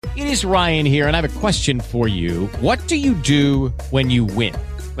It is Ryan here, and I have a question for you. What do you do when you win?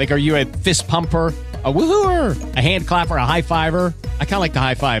 Like, are you a fist pumper, a woohooer, a hand clapper, a high fiver? I kind of like the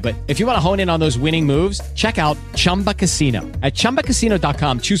high five, but if you want to hone in on those winning moves, check out Chumba Casino. At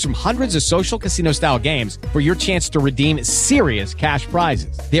ChumbaCasino.com, choose from hundreds of social casino-style games for your chance to redeem serious cash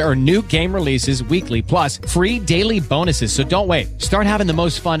prizes. There are new game releases weekly, plus free daily bonuses, so don't wait. Start having the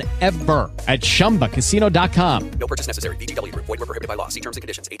most fun ever at ChumbaCasino.com. No purchase necessary. VGW. Void where prohibited by law. See terms and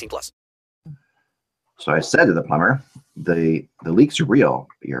conditions. 18+. So I said to the plumber, the leaks are real.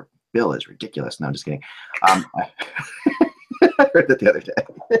 Your bill is ridiculous. No, I'm just kidding. I heard that the other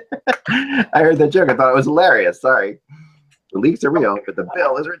day. I heard that joke. I thought it was hilarious. Sorry. The leaks are real, but the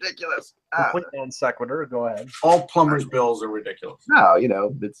bill is ridiculous. Complete non sequitur. Go ahead. All plumbers' bills are ridiculous. No,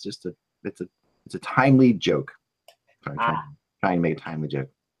 it's just it's a timely joke. Sorry, trying to make a timely joke.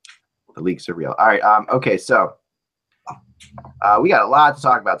 The leaks are real. All right. Okay. So we got a lot to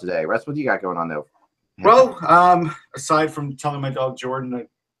talk about today. Russ, what do you got going on though? Well, aside from telling my dog Jordan to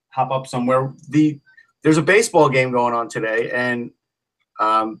hop up somewhere, there's a baseball game going on today, and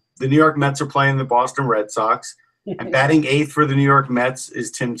the New York Mets are playing the Boston Red Sox, and batting eighth for the New York Mets is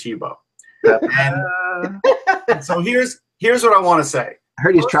Tim Tebow. And so here's what I want to say. I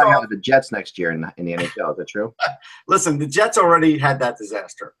heard he's trying out with the Jets next year in the NHL. Is that true? Listen, the Jets already had that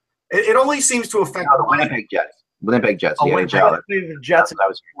disaster. It only seems to affect the Winnipeg Jets. Winnipeg Jets. Oh, the NHL. The Jets.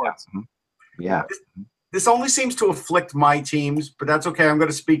 Yeah. This only seems to afflict my teams, but that's okay. I'm going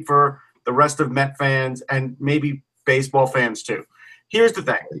to speak for the rest of Met fans and maybe baseball fans too. Here's the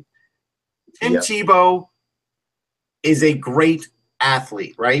thing. Tim Tebow is a great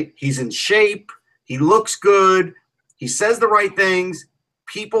athlete, right? He's in shape. He looks good. He says the right things.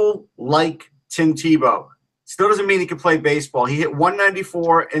 People like Tim Tebow. Still doesn't mean he can play baseball. He hit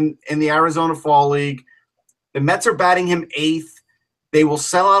 194 in the Arizona Fall League. The Mets are batting him eighth. They will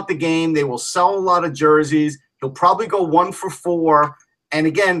sell out the game. They will sell a lot of jerseys. He'll probably go 1 for 4. And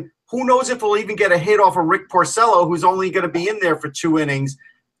again, who knows if he'll even get a hit off of Rick Porcello, who's only going to be in there for 2 innings.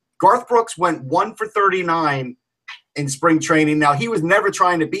 Garth Brooks went 1 for 39 in spring training. Now, he was never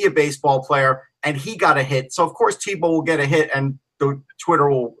trying to be a baseball player, and he got a hit. So, of course, Tebow will get a hit, and the Twitter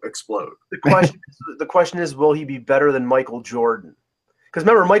will explode. The question is, will he be better than Michael Jordan? Because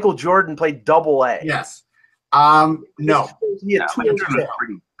remember, Michael Jordan played Double-A. Yes. No. He had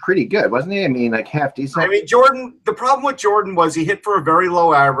pretty good, wasn't he? I mean, like half decent. I mean, Jordan, the problem with Jordan was he hit for a very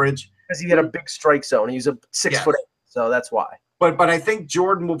low average. Because he had a big strike zone. He's a 6'8", so that's why. But I think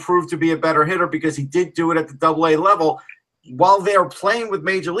Jordan will prove to be a better hitter because he did do it at the Double-A level. While they're playing with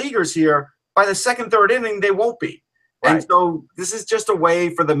major leaguers here, by the second, third inning, they won't be. Right. And so this is just a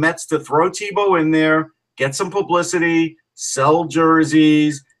way for the Mets to throw Tebow in there, get some publicity, sell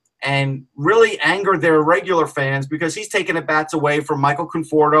jerseys, and really anger their regular fans because he's taking at bats away from Michael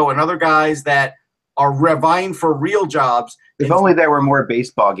Conforto and other guys that are vying for real jobs. If only there were more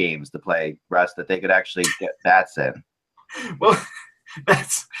baseball games to play, Russ, that they could actually get bats in. Well,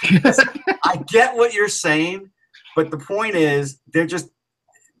 that's I get what you're saying, but the point is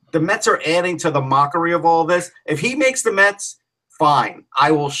the Mets are adding to the mockery of all this. If he makes the Mets, fine. I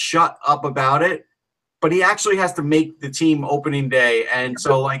will shut up about it. But he actually has to make the team opening day, and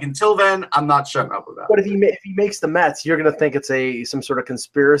so until then, I'm not shutting up about it. But if he makes the Mets, you're going to think it's some sort of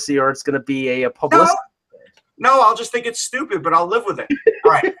conspiracy, or it's going to be a publicity. No, I'll just think it's stupid, but I'll live with it.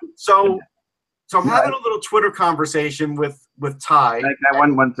 All right, so I'm having a little Twitter conversation with Ty.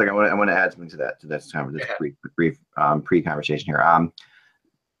 One second, I want to add something to this brief pre-conversation here.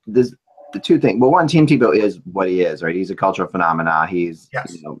 The two things. Well, one, Tim Tebow is what he is, right? He's a cultural phenomenon. He's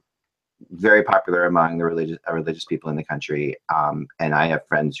very popular among the religious people in the country. And I have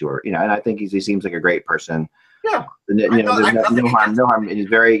friends who are, and I think he seems like a great person. Yeah. There's no harm. He's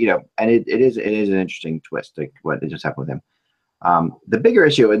very, and it is an interesting twist, like what just happened with him. The bigger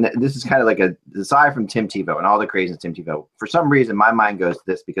issue, and this is kind of like aside from Tim Tebow and all the craziness of Tim Tebow, for some reason my mind goes to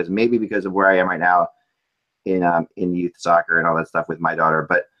this because of where I am right now in youth soccer and all that stuff with my daughter.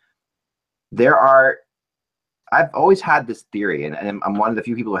 But I've always had this theory, and I'm one of the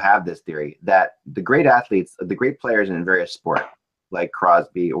few people who have this theory, that the great athletes, the great players in various sports, like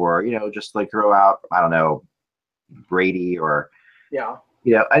Crosby, or just like throw out, I don't know, Brady, or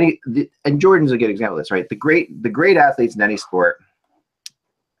and Jordan's a good example of this, right? The great athletes in any sport,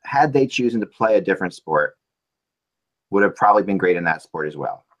 had they chosen to play a different sport, would have probably been great in that sport as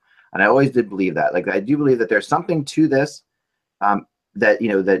well. And I always did believe that. Like, I do believe that there's something to this. That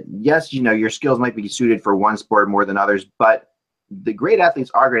yes, your skills might be suited for one sport more than others, but the great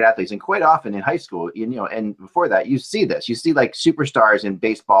athletes are great athletes, and quite often in high school, and before that, you see this. You see like superstars in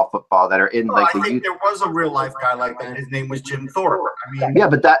baseball, football that are in like the I think youth. there was a real life guy like that. His name was Jim Thorpe. I mean, yeah,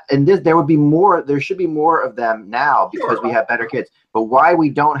 but there would be more. There should be more of them now because we have better kids. But why we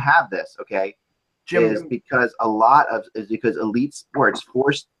don't have this, okay, is because elite sports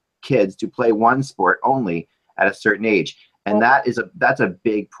force kids to play one sport only at a certain age, and that's a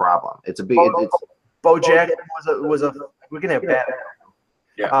big problem. It's a big. Bo Jackson was a. We're gonna have bad.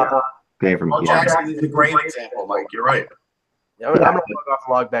 Yeah. Bo Jackson is a great example, Mike. You're right. I'm gonna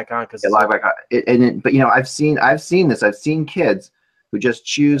log back on because log back on. But I've seen this. I've seen kids who just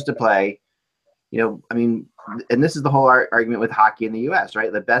choose to play. And this is the whole argument with hockey in the U.S.,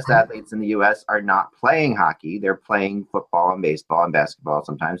 right? The best athletes in the U.S. are not playing hockey; they're playing football and baseball and basketball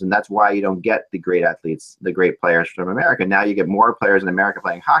sometimes, and that's why you don't get the great athletes, the great players from America. Now you get more players in America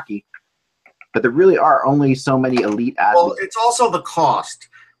playing hockey. But there really are only so many elite athletes. Well, it's also the cost.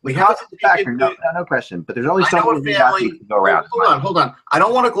 We have to factor, no question. But there's only so many elite athletes to go around. Hold on. I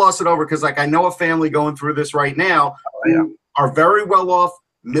don't want to gloss it over because, I know a family going through this right now who are very well off,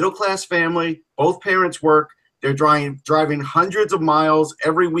 middle class family. Both parents work. They're driving hundreds of miles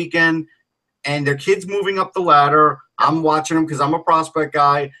every weekend, and their kids moving up the ladder. I'm watching them because I'm a prospect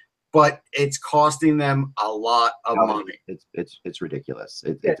guy. But it's costing them a lot of money. It's ridiculous.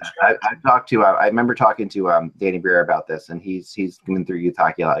 I remember talking to Danny Breer about this, and he's coming through youth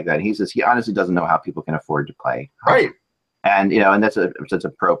hockey a lot like that. And he says he honestly doesn't know how people can afford to play. Right. And and that's a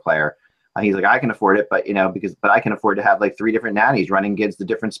pro player. He's like, I can afford it, but I can afford to have like 3 different nannies running kids to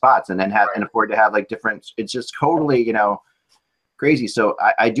different spots, and then afford to have like different. It's just totally crazy. So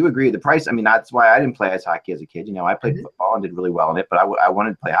I do agree with the price. I mean, that's why I didn't play ice hockey as a kid. I played football and did really well in it, but I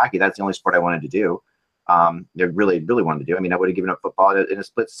wanted to play hockey. That's the only sport I wanted to do. I really, really wanted to do. I mean, I would have given up football in a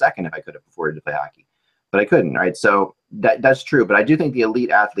split second if I could have afforded to play hockey, but I couldn't. Right. So that's true. But I do think the elite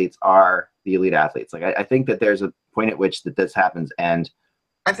athletes are the elite athletes. Like I think that there's a point at which that this happens, and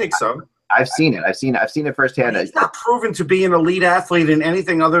I think so. I've seen it. I've seen it firsthand. He's not proven to be an elite athlete in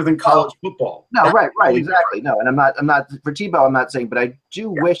anything other than college football. No, right, exactly. No, and I'm not for Tebow. I'm not saying, but I do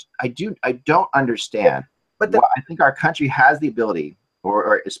wish. I don't understand. But I think our country has the ability,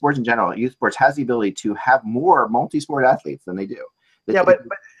 or sports in general, youth sports has the ability to have more multi-sport athletes than they do. But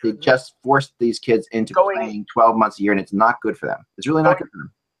they just force these kids into playing 12 months a year, and it's not good for them. It's really not good for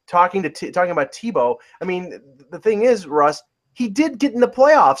them. Talking about Tebow, I mean, the thing is, Russ. He did get in the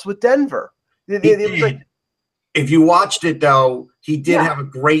playoffs with Denver. If you watched it, though, he did have a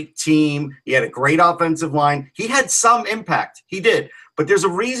great team. He had a great offensive line. He had some impact. He did. But there's a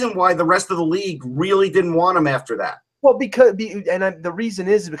reason why the rest of the league really didn't want him after that. Well, the reason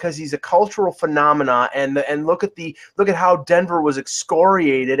is because he's a cultural phenomena, and look at how Denver was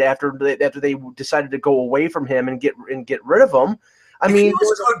excoriated after they decided to go away from him and get rid of him. I mean, he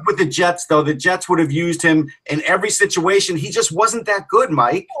was good with the Jets, though. The Jets would have used him in every situation. He just wasn't that good,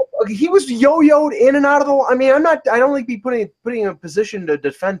 Mike. He was yo-yoed in and out of the. I mean, I don't like be putting in a position to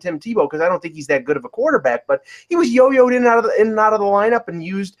defend Tim Tebow because I don't think he's that good of a quarterback. But he was yo-yoed in and out of the lineup and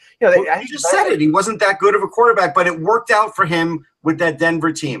used. You just said it. He wasn't that good of a quarterback, but it worked out for him with that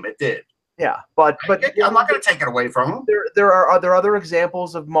Denver team. It did. Yeah, but I'm not going to take it away from him. There are other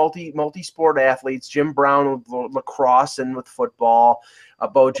examples of multi-sport athletes. Jim Brown with lacrosse and with football.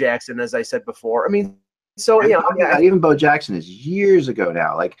 Bo Jackson, as I said before. I mean, so even Bo Jackson is years ago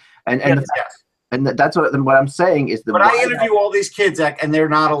now. Like and that's what I'm saying is the. But I interview all these kids, and they're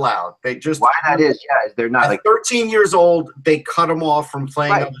not allowed. They just why that is they're not like 13 years old. They cut them off from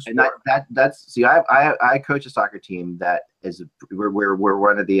playing. Right. And that's see I coach a soccer team that is we're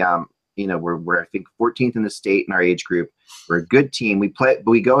one of the we're I think 14th in the state in our age group. We're a good team.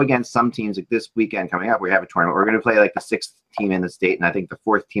 We go against some teams like this weekend coming up. We have a tournament. We're going to play like the 6th team in the state and I think the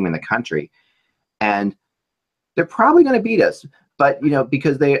 4th team in the country. And they're probably going to beat us. But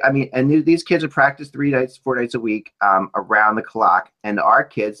because these kids are practiced 4 nights a week around the clock, and our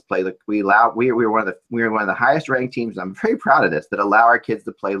kids play. We're one of the highest ranked teams. I'm very proud of this that allow our kids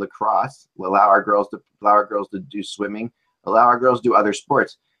to play lacrosse, allow our girls to do swimming, allow our girls to do other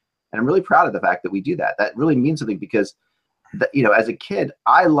sports. And I'm really proud of the fact that we do that. That really means something because, as a kid,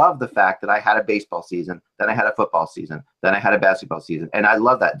 I love the fact that I had a baseball season, then I had a football season, then I had a basketball season. And I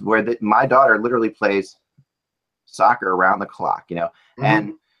love that my daughter literally plays soccer around the clock,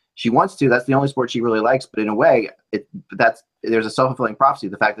 and she wants to. That's the only sport she really likes. But in a way, there's a self-fulfilling prophecy.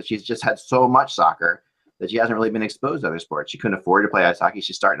 The fact that she's just had so much soccer that she hasn't really been exposed to other sports. She couldn't afford to play ice hockey.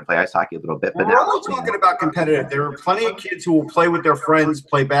 She's starting to play ice hockey a little bit. But we're only talking about competitive. There are plenty of kids who will play with their friends,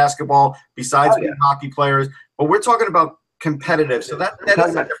 play basketball, besides being hockey players. But we're talking about competitive. So that is the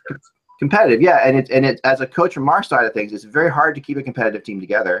difference. competitive, yeah. And it as a coach from our side of things, it's very hard to keep a competitive team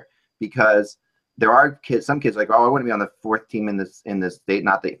together because there are some kids like, oh, I want to be on the 4th team in this state,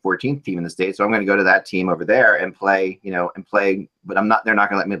 not the 14th team in the state. So I'm going to go to that team over there and play, but they're not going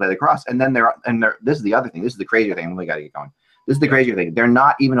to let me play lacrosse. And then this is the other thing. This is the crazier thing. We got to get going. This is the crazier thing. They're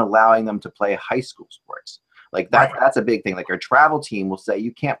not even allowing them to play high school sports. Like that's a big thing. Like our travel team will say,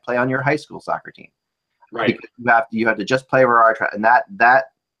 you can't play on your high school soccer team. Right. Because you have to just play over our and that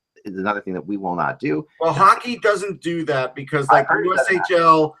is another thing that we will not do. Well, hockey doesn't do that because like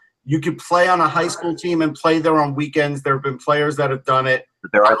USHL, you could play on a high school team and play there on weekends. There have been players that have done it.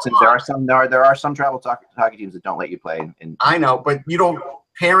 But there are some travel hockey teams that don't let you play. I know, but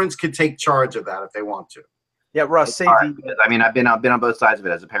parents could take charge of that if they want to. Yeah, Russ. I mean, I've been on both sides of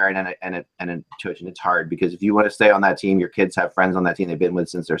it as a parent and a coach, and it's hard because if you want to stay on that team, your kids have friends on that team they've been with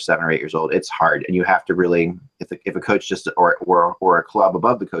since they're 7 or 8 years old. It's hard, and you have to really, if a coach just or a club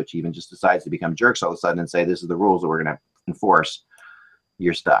above the coach even just decides to become jerks all of a sudden and say this is the rules that we're going to enforce,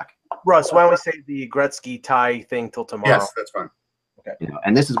 you're stuck. Russ, why don't we save the Gretzky tie thing till tomorrow? Yes, that's fine. Okay.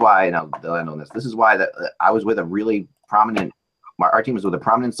 And this is why, they'll end on this. This is why that I was with a really prominent. Our team was with a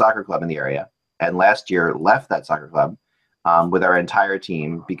prominent soccer club in the area. And last year left that soccer club with our entire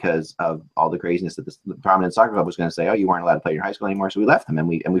team because of all the craziness that the prominent soccer club was going to say, oh, you weren't allowed to play in your high school anymore. So we left them and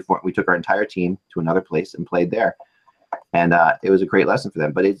we took our entire team to another place and played there. And it was a great lesson for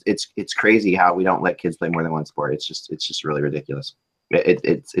them. But it's crazy how we don't let kids play more than one sport. It's just really ridiculous.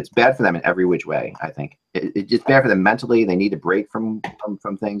 It's bad for them in every which way. I think it's bad for them mentally. They need a break from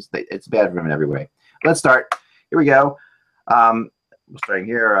things. It's bad for them in every way. Let's start. Here we go. We're starting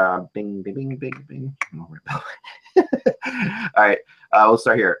here. Bing, bing, bing, bing, bing. All right. We'll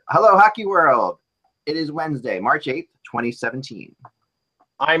start here. Hello, Hockey World. It is Wednesday, March 8th, 2017.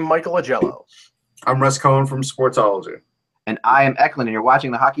 I'm Michael Agello. I'm Russ Cohen from Sportsology. And I am Eklund, and you're watching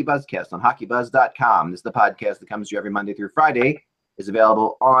the HockeyBuzzCast on HockeyBuzz.com. This is the podcast that comes to you every Monday through Friday. It's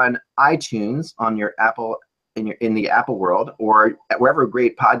available on iTunes, on your Apple, in the Apple world, or wherever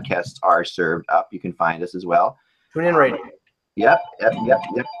great podcasts are served up. You can find us as well. Tune in radio. Yep.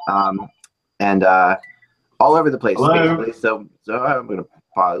 And all over the place. Basically. So I'm going to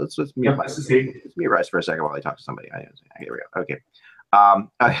pause. Let's mute Russ for a second while I talk to somebody. Here we go. Okay.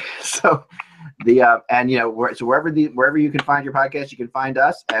 So wherever you can find your podcast, you can find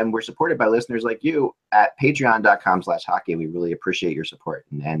us, and we're supported by listeners like you at patreon.com/hockey. We really appreciate your support,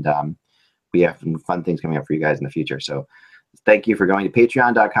 and we have some fun things coming up for you guys in the future. So thank you for going to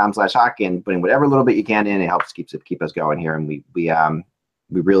patreon.com/hockey and putting whatever little bit you can in. It helps keep us going here. And we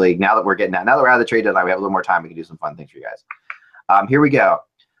really, now that we're out of the trade deadline, we have a little more time. We can do some fun things for you guys. Here we go.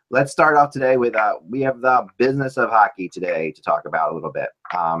 Let's start off today with we have the business of hockey today to talk about a little bit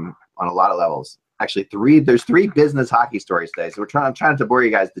on a lot of levels. Actually, there's three business hockey stories today. So I'm trying to bore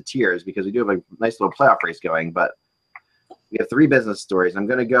you guys to tears because we do have a nice little playoff race going, but we have three business stories. I'm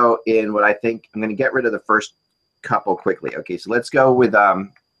going to go in what I think I'm going to get rid of the first couple quickly. Okay, so let's go with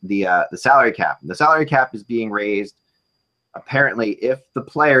the salary cap. The salary cap is being raised apparently if the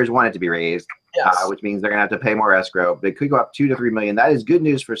players want it to be raised, which means they're gonna have to pay more escrow. But it could go up $2 to $3 million. That is good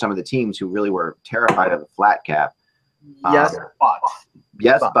news for some of the teams who really were terrified of the flat cap. But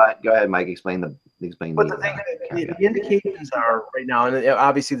go ahead, Mike. Explain the indications are right now, and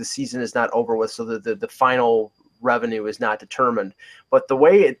obviously the season is not over with, so the final revenue is not determined. But the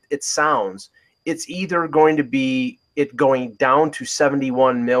way it sounds, it's either going to be it going down to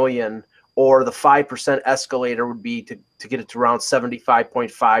 71 million, or the 5% escalator would be to get it to around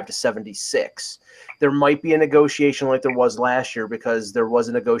 75.5 to 76. There might be a negotiation like there was last year, because there was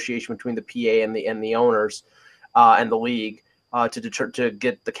a negotiation between the PA and the owners and the league to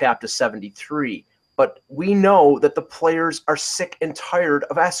get the cap to 73. But we know that the players are sick and tired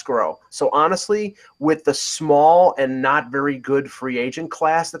of escrow. So honestly, with the small and not very good free agent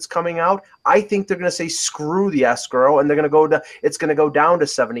class that's coming out, I think they're going to say screw the escrow, and it's going to go down to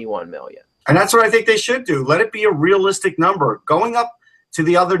 71 million. And that's what I think they should do. Let it be a realistic number. Going up to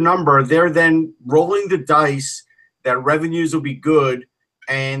the other number, they're then rolling the dice that revenues will be good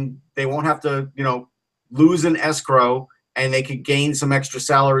and they won't have to, lose an escrow, and they could gain some extra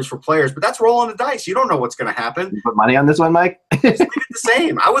salaries for players. But that's rolling the dice. You don't know what's going to happen. You put money on this one, Mike? Just leave it the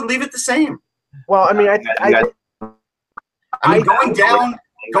same. I would leave it the same. Well, I mean, going down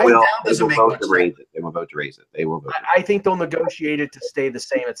doesn't make much sense. They will vote to raise it. They will vote. I think they'll negotiate it to stay the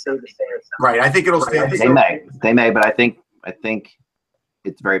same. Right. I think it'll stay the same. They may, but I think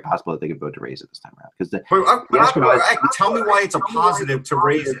it's very possible that they could vote to raise it this time around. Because tell me why it's a positive to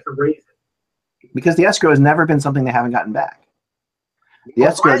raise it. Because the escrow has never been something they haven't gotten back. The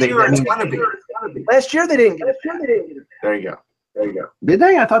escrow, last year they didn't get it. There you go. There you go. Did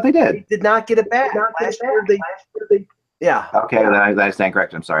they? I thought they did. They did not get it back. Last year, yeah. Okay, then I stand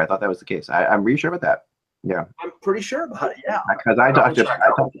corrected. I'm sorry. I thought that was the case. I'm really sure about that. Yeah. I'm pretty sure about it, yeah. Because I talk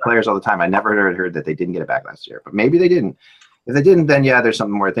to players all the time. I never heard that they didn't get it back last year. But maybe they didn't. If they didn't, then yeah, there's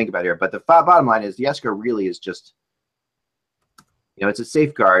something more to think about here. But the bottom line is the escrow really is just, it's a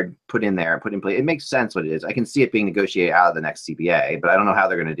safeguard put in there, put in place. It makes sense what it is. I can see it being negotiated out of the next CBA, but I don't know how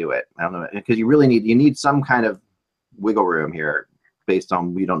they're going to do it. I don't know, because you really need some kind of wiggle room here based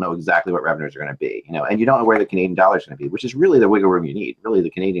on we don't know exactly what revenues are going to be, and you don't know where the Canadian dollar is going to be, which is really the wiggle room you need. Really,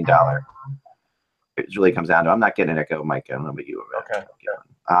 the Canadian dollar. It really comes down to. I'm not getting an echo, Mike. I don't know about you. Okay.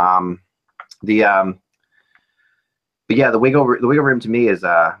 But yeah, the wiggle room to me is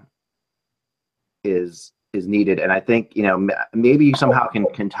needed, and I think maybe you somehow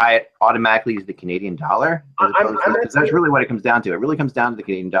can tie it automatically to the Canadian dollar. That's really what it comes down to. It really comes down to the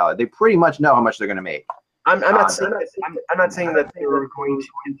Canadian dollar. They pretty much know how much they're going to make. I'm not saying that they were going to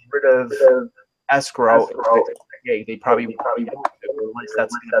get rid of escrow. Yeah, they probably won't, unless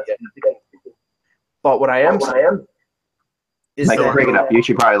that's going to be. But what I am saying is Mike, break it up. You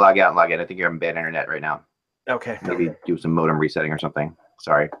should probably log out and log in. I think you're having bad internet right now. Okay. Maybe do some modem resetting or something.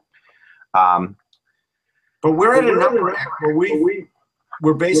 Sorry. But we're at a number where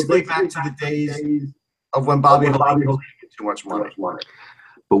we're basically back to the days of when Bobby Hall was too much money.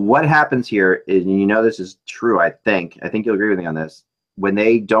 But what happens here is, and this is true, I think you'll agree with me on this. When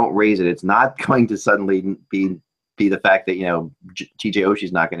they don't raise it, it's not going to suddenly be the fact that TJ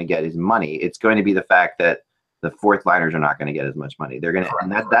Oshie's not going to get his money. It's going to be the fact that the fourth liners are not going to get as much money. They're going to,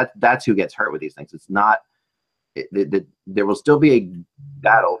 and that's who gets hurt with these things. It's not. There will still be a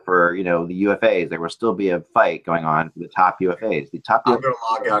battle for the UFAs. There will still be a fight going on with the top UFAs. I'm going to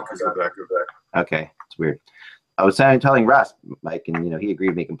log out because of that. Okay, it's weird. I was telling Russ, Mike, and he agreed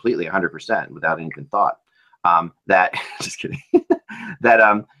with me completely, 100% without any thought. That just kidding.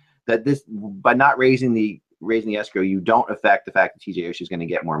 that this, by not raising the escrow, you don't affect the fact that TJ Oshie is going to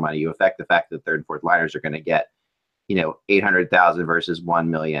get more money. You affect the fact that third and fourth liners are going to get 800,000 versus 1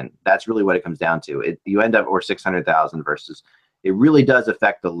 million. That's really what it comes down to. You end up, or 600,000 versus. It really does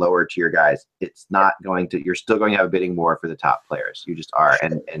affect the lower tier guys. It's not going to. You're still going to have a bidding war for the top players. You just are.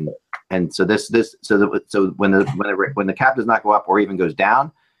 And so when the cap does not go up or even goes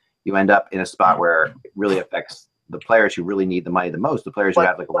down, you end up in a spot where it really affects the players who really need the money the most. The players who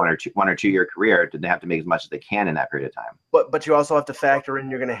have like a one or two year career, they have to make as much as they can in that period of time. But you also have to factor in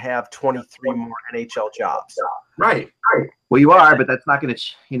you're going to have 23 more NHL jobs. Right. Well, you are, but that's not going to.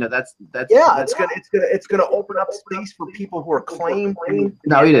 That's. Yeah, it's gonna open up space for people who are claimed.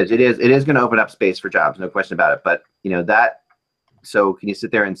 No, it is going to open up space for jobs, no question about it. But that. So can you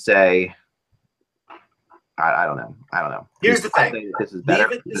sit there and say? I don't know. Here's the thing. This is better.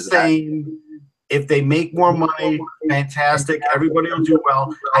 Leave it the same. If they make more money, fantastic. Everybody will do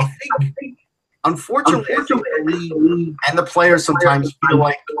well. I think, unfortunately, the league and the players sometimes feel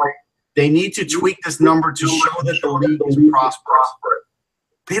like they need to tweak this number to show that the league is prosperous.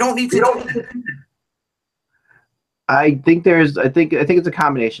 They don't need to do that. I think it's a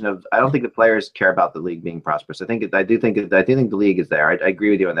combination of. I don't think the players care about the league being prosperous. I think the league is there. I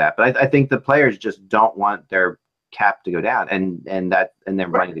agree with you on that. But I think the players just don't want their cap to go down and their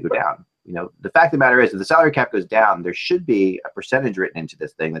money to go down. The fact of the matter is, if the salary cap goes down, there should be a percentage written into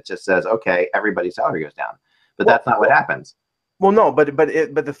this thing that just says, okay, everybody's salary goes down. But that's not what happens. Well, no, but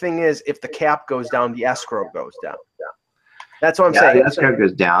the thing is, if the cap goes down, the escrow goes down. That's what I'm saying. The escrow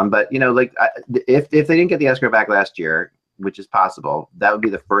goes down, but if they didn't get the escrow back last year, which is possible, that would be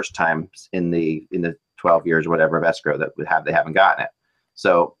the first time in the 12 years or whatever of escrow that they haven't gotten it.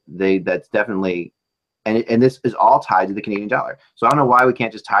 So that's definitely. And this is all tied to the Canadian dollar. So I don't know why we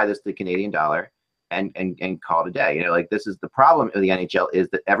can't just tie this to the Canadian dollar and call it a day. This is the problem of the NHL is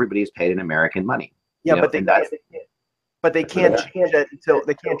that everybody is paid in American money. Yeah, but they can't change that until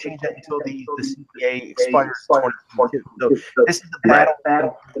the CBA expires 2022. So this is the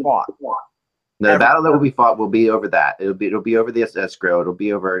battle fought. The battle that will be fought will be over that. It'll be over the escrow. It'll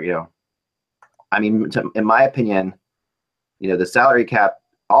be over in my opinion, the salary cap.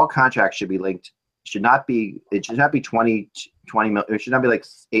 All contracts should be linked. It should not be 20 million. It should not be like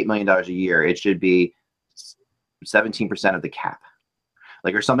 $8 million a year. It should be 17% of the cap,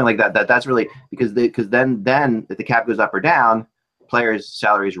 or something like that. That's really because then if the cap goes up or down, players'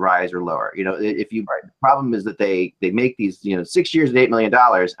 salaries rise or lower. The problem is that they make these 6 years at $8 million,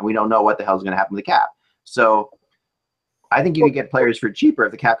 and we don't know what the hell is going to happen with the cap. So I think you could get players for cheaper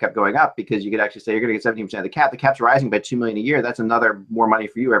if the cap kept going up, because you could actually say you're going to get 17% of the cap. The cap's rising by $2 million a year. That's more money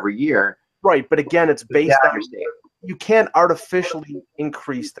for you every year. Right, but again, it's based you can't artificially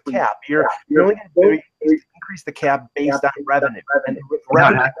increase the cap. You're only going to increase the cap based on revenue. And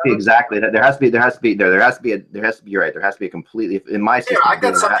revenue, it has to be exactly that. There has to be. You're right. There has to be a completely in my system. I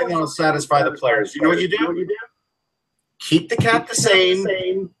got something that'll satisfy the players. You know what you do? Keep the cap the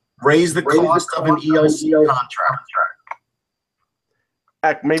same. Raise the cost of an ELC contract.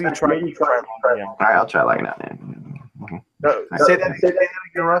 Maybe try. All right, I'll try like that, man. Say that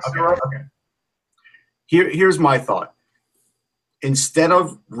again, Russ. Okay. Here's my thought. Instead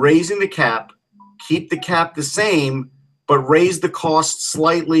of raising the cap, keep the cap the same, but raise the cost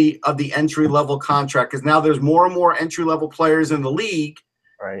slightly of the entry-level contract, because now there's more and more entry-level players in the league.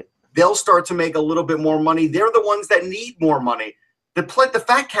 Right. They'll start to make a little bit more money. They're the ones that need more money. The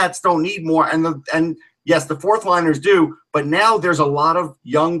fat cats don't need more, and yes, the fourth liners do, but now there's a lot of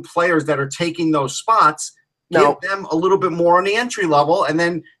young players that are taking those spots. Give them a little bit more on the entry level, and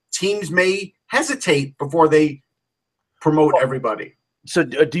then teams may hesitate before they promote everybody. So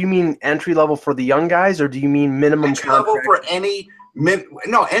do you mean entry level for the young guys, or do you mean minimum entry level for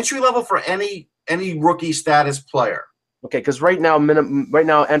entry level for any rookie status player? Okay, because right now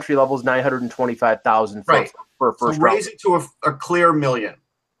entry level is $925,000 for a first round. Raise it to a clear $1 million.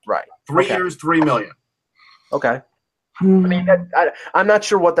 Right. 3 years, $3 million. Okay. I mean, I'm not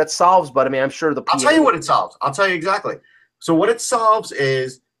sure what that solves, but I mean, I'm sure the PA. I'll tell you what it solves. I'll tell you exactly. So what it solves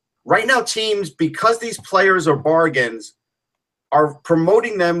is right now teams, because these players are bargains, are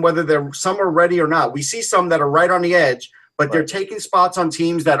promoting them whether some are ready or not. We see some that are right on the edge, but they're taking spots on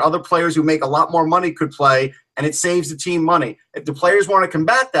teams that other players who make a lot more money could play, and it saves the team money. If the players want to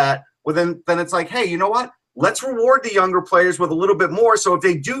combat that, well, then it's like, hey, you know what? Let's reward the younger players with a little bit more, so if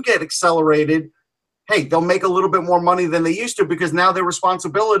they do get accelerated, hey, they'll make a little bit more money than they used to, because now their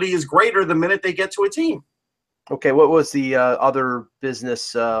responsibility is greater the minute they get to a team. Okay, what was the other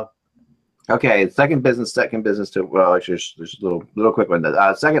business? Okay, second business to, well, actually, there's a little quick one.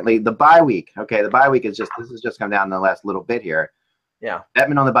 Secondly, the bye week. Okay, the bye week this has just come down in the last little bit here. Yeah.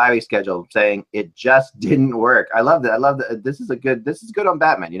 Batman on the bye week schedule saying it just didn't work. I love that. This is good on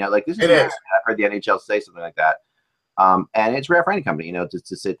Batman. You know, like this is. I've heard the NHL say something like that. And it's rare for any company, you know,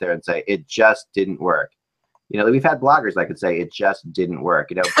 to sit there and say it just didn't work. You know, we've had bloggers that could say it just didn't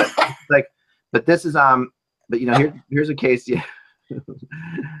work. You know, but this is but you know, here's a case. Yeah,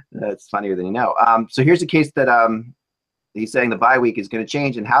 that's funnier than you know. So here's a case that he's saying the bye week is going to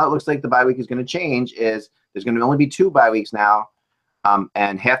change, and how it looks like the bye week is going to change is there's going to only be 2 bye weeks now,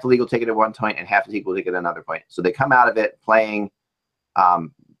 and half the league will take it at one point, and half the league will take it at another point. So they come out of it playing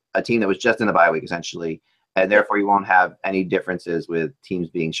a team that was just in the bye week essentially. And therefore, you won't have any differences with teams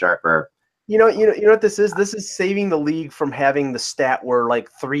being sharper. You know what this is? This is saving the league from having the stat where like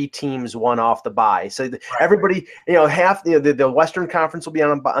 3 teams won off the bye. So everybody, you know, half the Western Conference will be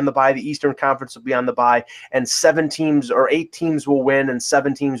on the bye, the Eastern Conference will be on the bye, and 7 teams or 8 teams will win and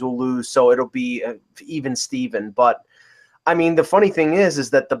 7 teams will lose. So it'll be even Steven. But I mean, the funny thing is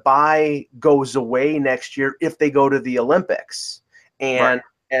that the bye goes away next year if they go to the Olympics, and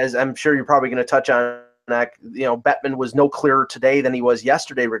as I'm sure you're probably going to touch on. You know, Bettman was no clearer today than he was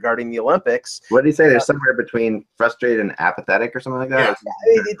yesterday regarding the Olympics. What did he say? There's somewhere between frustrated and apathetic or something like that?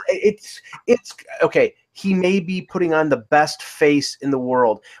 Yeah. It's okay. He may be putting on the best face in the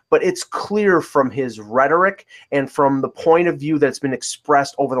world, but it's clear from his rhetoric and from the point of view that's been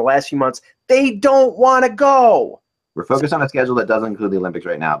expressed over the last few months, they don't want to go. We're focused on a schedule that doesn't include the Olympics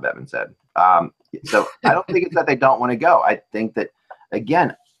right now, Bettman said. So I don't think it's that they don't want to go. I think that,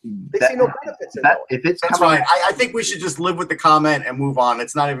 again, they see no benefits in that. If it's that's right. I think we should just live with the comment and move on.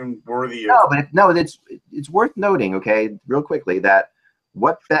 It's not even worthy of. It's worth noting, okay, real quickly, that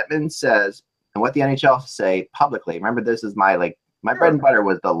what Bettman says and what the NHL say publicly. Remember, this is my bread and butter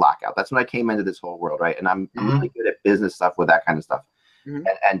was the lockout. That's when I came into this whole world, right? And I'm really good at business stuff with that kind of stuff,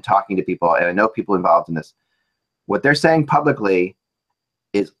 and talking to people. And I know people involved in this. What they're saying publicly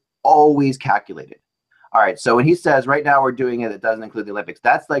is always calculated. All right, so when he says right now we're doing it doesn't include the Olympics,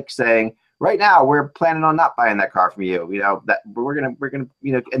 that's like saying right now we're planning on not buying that car from you. You know that we're gonna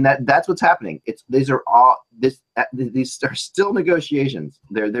you know, and that's what's happening. These are still negotiations.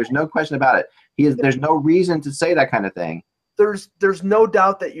 There's no question about it. There's no reason to say that kind of thing. There's no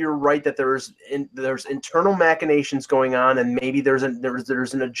doubt that you're right that there's internal machinations going on, and maybe there's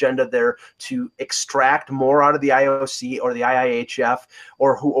an agenda there to extract more out of the IOC or the IIHF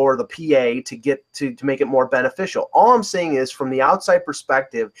or the PA to get to make it more beneficial. All I'm saying is, from the outside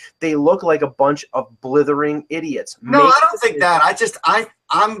perspective, they look like a bunch of blithering idiots. No, I don't think that.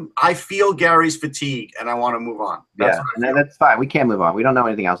 I feel Gary's fatigue, and I want to move on. That's fine. We can't move on. We don't know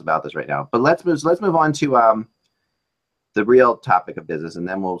anything else about this right now. But let's move on to the real topic of business, and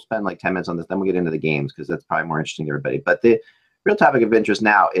then we'll spend like 10 minutes on this. Then we'll get into the games because that's probably more interesting to everybody. But the real topic of interest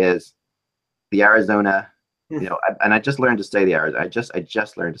now is the Arizona. And I just learned to say the Arizona. I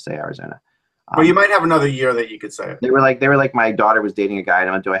just learned to say Arizona. Well, you might have another year that you could say it. They were like my daughter was dating a guy, and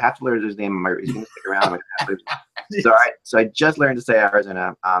I went, do I have to learn his name? He's going to stick around. So I just learned to say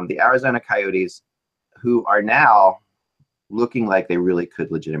Arizona. The Arizona Coyotes, who are now looking like they really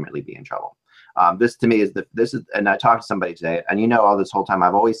could legitimately be in trouble. This to me is and I talked to somebody today, and all this whole time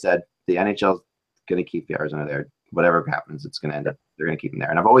I've always said the NHL is going to keep the Arizona there. Whatever happens, it's going to end up they're going to keep them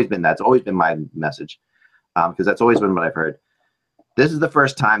there, and that's always been my message, because that's always been what I've heard. This is the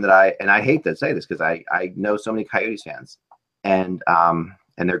first time that I hate to say this because I know so many Coyotes fans, and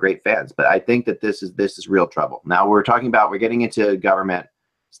they're great fans, but I think that this is real trouble. Now we're getting into government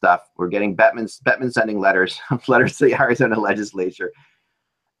stuff. We're getting Bettman sending letters to the Arizona legislature.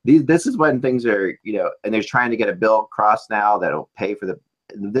 This is when things are, and they're trying to get a bill crossed now that'll pay for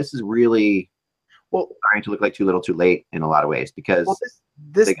this is really starting to look like too little too late in a lot of ways, because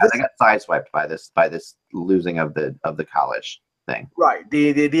they got sideswiped by this losing of the college thing. Right.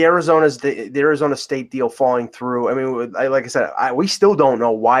 The Arizona State deal falling through. I mean, like I said, we still don't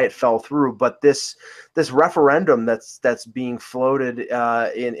know why it fell through, but this referendum that's being floated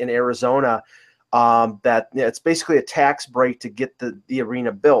in Arizona, it's basically a tax break to get the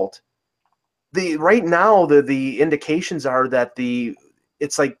arena built. Right now the indications are that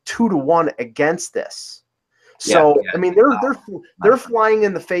it's like 2-1 against this. So I mean, they're flying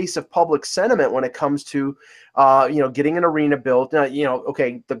in the face of public sentiment when it comes to getting an arena built. Now,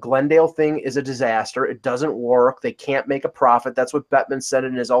 okay, the Glendale thing is a disaster. It doesn't work. They can't make a profit. That's what Bettman said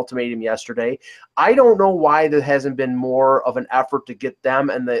in his ultimatum yesterday. I don't know why there hasn't been more of an effort to get them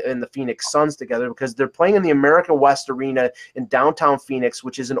and the Phoenix Suns together, because they're playing in the America West Arena in downtown Phoenix,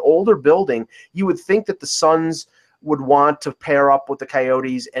 which is an older building. You would think that the Suns would want to pair up with the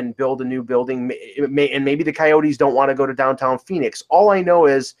Coyotes and build a new building, and maybe the Coyotes don't want to go to downtown Phoenix. All I know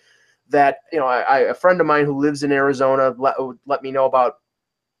is that a friend of mine who lives in Arizona let me know about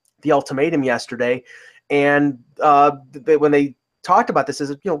the ultimatum yesterday, and when they talked about this,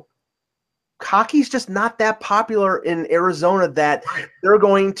 is hockey's just not that popular in Arizona that they're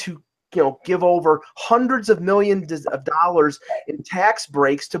going to give over hundreds of millions of dollars in tax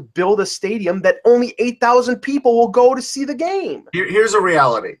breaks to build a stadium that only 8,000 people will go to see the game. Here's a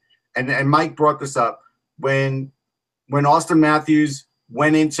reality, and Mike brought this up. When Austin Matthews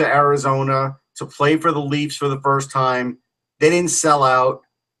went into Arizona to play for the Leafs for the first time, they didn't sell out.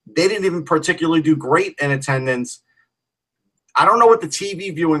 They didn't even particularly do great in attendance. I don't know what the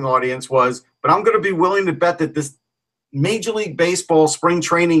TV viewing audience was, but I'm going to be willing to bet that this Major League Baseball spring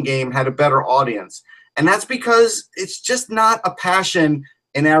training game had a better audience. And that's because it's just not a passion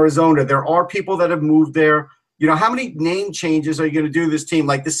in Arizona. There are people that have moved there. How many name changes are you going to do this team?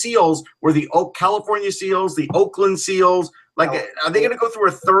 Like the Seals were the California Seals, the Oakland Seals. Like, are they going to go through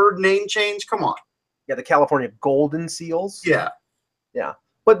a third name change? Come on. Yeah, the California Golden Seals. Yeah. Yeah.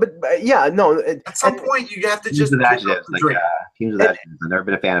 But yeah, no. At some point, you have to just teams with adjectives. Teams with adjectives. I've never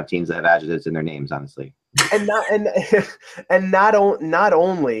been a fan of teams that have adjectives in their names, honestly. And not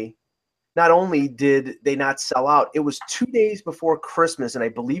only did they not sell out, it was 2 days before Christmas, and I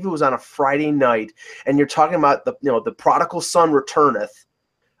believe it was on a Friday night. And you're talking about the prodigal son returneth,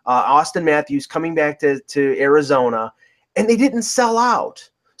 Austin Matthews coming back to Arizona, and they didn't sell out.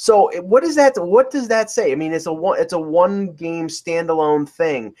 So what does that say? I mean, it's a one game standalone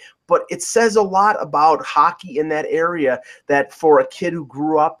thing, but it says a lot about hockey in that area, that for a kid who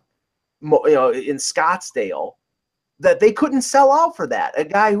grew up in Scottsdale, that they couldn't sell out for that. A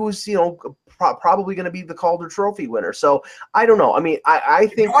guy who's probably going to be the Calder Trophy winner. So I don't know. I mean, I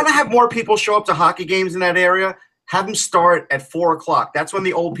think you want to have more people show up to hockey games in that area. Have them start at 4:00. That's when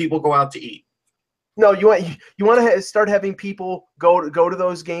the old people go out to eat. No, you want to start having people go to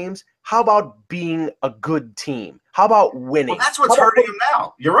those games. How about being a good team? How about winning? Well, that's what's hurting them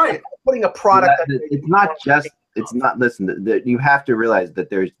now. You're right. Putting a product. It's not just. It's not. Listen, you have to realize that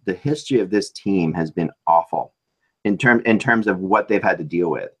there's the history of this team has been awful, in terms of what they've had to deal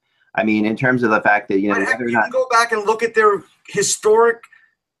with. I mean, in terms of the fact that you can go back and look at their historic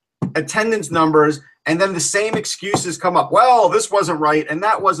attendance numbers. And then the same excuses come up. Well, this wasn't right, and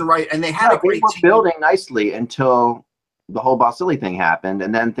that wasn't right, and they had a great team. Building nicely until the whole Vasily thing happened,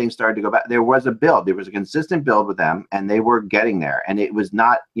 and then things started to go back. There was a build. There was a consistent build with them, and they were getting there. And it was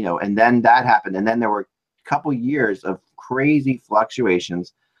not, and then that happened, and then there were a couple years of crazy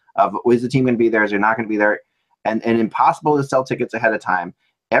fluctuations of, is the team going to be there? Is there not going to be there? And impossible to sell tickets ahead of time.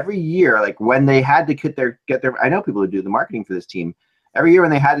 Every year, like when they had to get their, I know people who do the marketing for this team. Every year when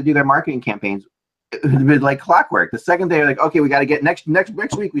they had to do their marketing campaigns, it would be like clockwork. The second day, like, okay, we got to get next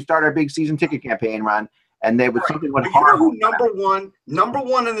week. We start our big season ticket campaign run, and they would something went horrible. You know who number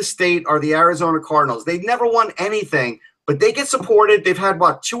one in the state are the Arizona Cardinals. They've never won anything, but they get supported. They've had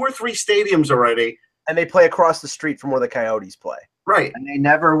 2 or 3 stadiums already, and they play across the street from where the Coyotes play. Right, and they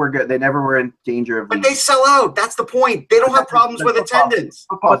never were good. They never were in danger of. But they sell out. That's the point. They don't have problems with attendance.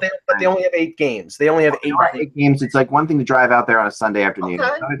 But they only have 8 games. They only have 8 games. It's like one thing to drive out there on a Sunday afternoon. Okay.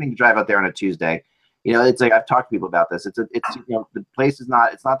 It's another thing to drive out there on a Tuesday. You know, it's like I've talked to people about this. It's the place is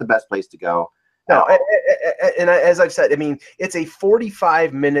not. It's not the best place to go. No, and as I've said, I mean, it's a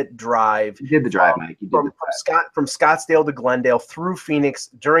 45-minute drive. You did the drive, Mike. You did from Scottsdale to Glendale through Phoenix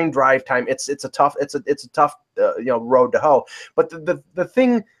during drive time. It's a tough road to hoe. But the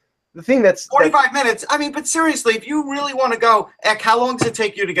thing that's 45 minutes. I mean, but seriously, if you really want to go, Eck, how long does it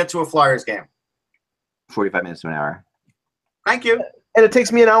take you to get to a Flyers game? 45 minutes to an hour. Thank you. And it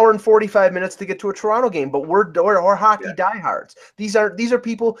takes me an hour and 45 minutes to get to a Toronto game, but we're hockey diehards. These are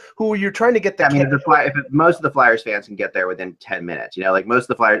people who you're trying to get the. I mean, most of the Flyers fans can get there within 10 minutes. You know, like most of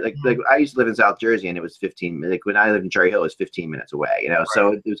the Flyers, like I used to live in South Jersey, and it was 15. Like when I lived in Cherry Hill, it was 15 minutes away. You know, right.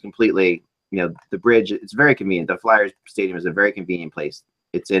 So it was completely. You know, the bridge. It's very convenient. The Flyers Stadium is a very convenient place.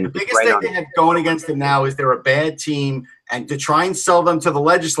 It's in. The biggest thing they have going against them now is they're a bad team, and to try and sell them to the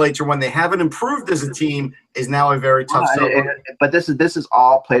legislature when they haven't improved as a team is now a very tough sell. But this is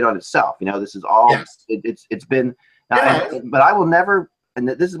all played on itself. You know, this is all. Yes. It's been. But I will never. And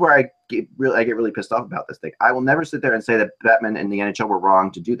this is where I get really pissed off about this thing. I will never sit there and say that Bettman and the NHL were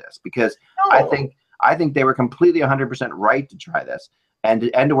wrong to do this because I think they were completely 100% right to try this and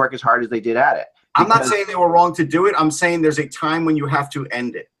to work as hard as they did at it. I'm not saying they were wrong to do it. I'm saying there's a time when you have to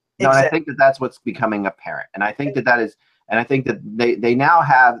end it. No, and I think that's what's becoming apparent. And I think that is, and I think that they now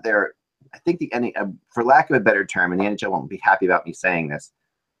have their, I think for lack of a better term, and the NHL won't be happy about me saying this,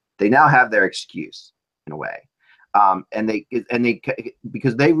 they now have their excuse in a way. And they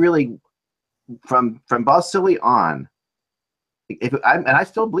because they really, from Balsillie on, and I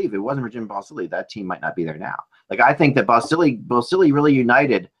still believe if it wasn't for Jim Balsillie, that team might not be there now. Like I think that Balsillie really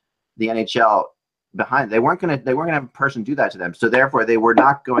united the NHL behind. They weren't gonna have a person do that to them. So therefore, they were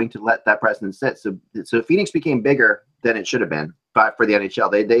not going to let that precedent sit. So Phoenix became bigger than it should have been. But for the NHL,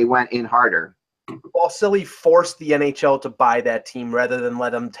 they went in harder. Balsillie forced the NHL to buy that team rather than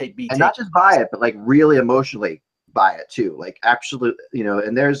let them be not just buy it, but like really emotionally buy it too. Like absolute, you know.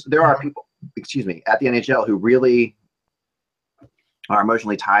 And there are people, at the NHL who really are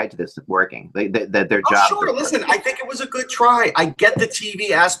emotionally tied to this working. Their job. Sure. Listen, I think it was a good try. I get the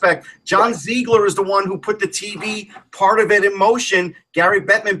TV aspect. John Ziegler is the one who put the TV part of it in motion. Gary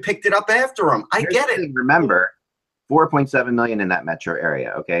Bettman picked it up after him. I get it. Remember, 4.7 million in that metro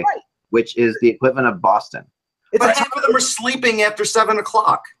area. Okay, right. Which is the equivalent of Boston. But half of them are sleeping after 7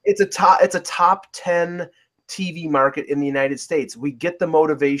 o'clock. It's a top 10 TV market in the United States. We get the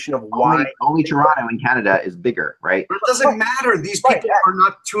motivation of why only Toronto in Canada is bigger, right? But it doesn't matter. These people are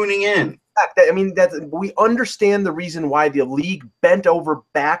not tuning in. I mean, we understand the reason why the league bent over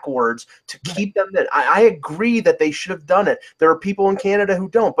backwards to keep them in. I agree that they should have done it. There are people in Canada who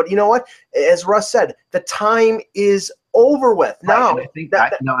don't. But you know what? As Russ said, the time is over with. Now,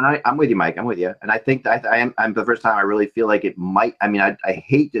 I'm with you, Mike. I'm with you. And I think that I'm the first time I really feel like it might. I mean, I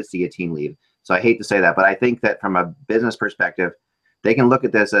hate to see a team leave. So I hate to say that, but I think that from a business perspective, they can look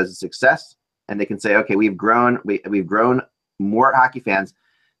at this as a success, and they can say, okay, we've grown more hockey fans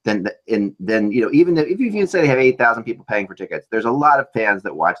than you know. Even if you say they have 8,000 people paying for tickets, there's a lot of fans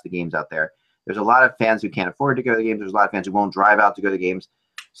that watch the games out there. There's a lot of fans who can't afford to go to the games. There's a lot of fans who won't drive out to go to the games.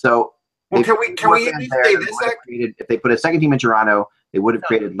 So, well, can we say this? If they put a second team in Toronto, they would have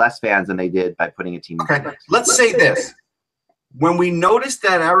created less fans than they did by putting a team. Okay, let's say this. When we noticed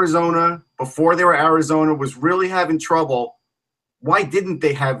that Arizona, before they were Arizona, was really having trouble, why didn't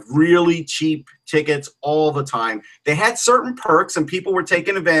they have really cheap tickets all the time? They had certain perks and people were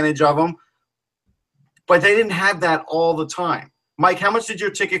taking advantage of them, but they didn't have that all the time. Mike, how much did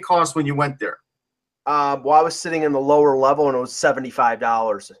your ticket cost when you went there? Well, I was sitting in the lower level and it was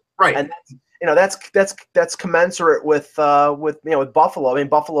 $75. Right. And that's commensurate with Buffalo. I mean,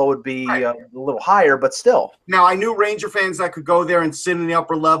 Buffalo would be a little higher, but still. Now, I knew Ranger fans that could go there and sit in the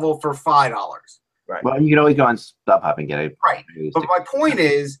upper level for $5. Right. Well, you can always go on StubHub and get it. Right. But my point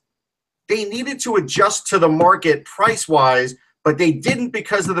is, they needed to adjust to the market price-wise, but they didn't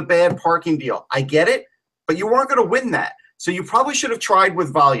because of the bad parking deal. I get it, but you weren't going to win that. So you probably should have tried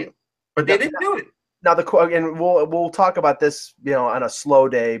with volume, but they didn't do it. Now, and we'll talk about this, on a slow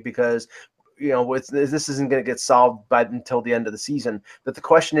day because this isn't going to get solved until the end of the season. But the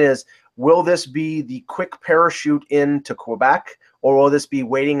question is, will this be the quick parachute into Quebec, or will this be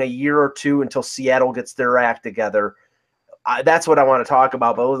waiting a year or two until Seattle gets their act together? That's what I want to talk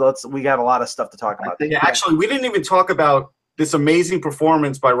about, but we got a lot of stuff to talk about. Yeah, actually, we didn't even talk about this amazing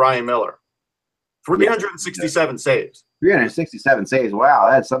performance by Ryan Miller. 367 saves. 367 saves. Wow,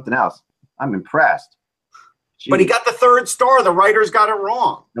 that's something else. I'm impressed. Jeez. But he got the 3rd star. The writers got it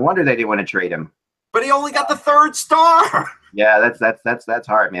wrong. No wonder they didn't want to trade him. But he only got the 3rd star. Yeah, that's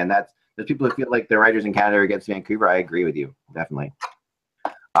hard, man. There's people who feel like the writers in Canada are against Vancouver. I agree with you, definitely.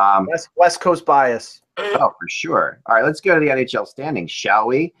 West Coast bias. Oh, for sure. All right, let's go to the NHL standings, shall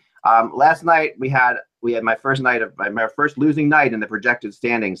we? Last night we had my first losing night in the projected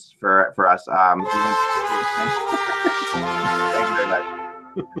standings for us. Thank you very much.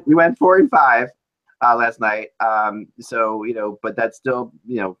 We went 4-5 last night. So but that's still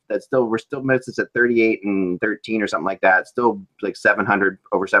we're still missing at 38-13 or something like that. Still like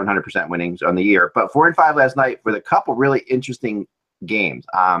over 700% winnings on the year. But 4-5 last night with a couple really interesting games.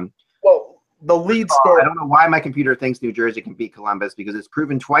 Well, the lead story. I don't know why my computer thinks New Jersey can beat Columbus because it's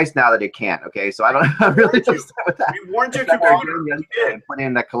proven twice now that it can't. Okay, so I'm really upset with that. We warned your computer. And put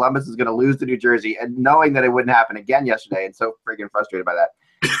in that Columbus is going to lose to New Jersey, and knowing that it wouldn't happen again yesterday, and so freaking frustrated by that.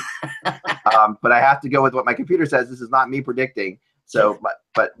 But I have to go with what my computer says. This is not me predicting. So,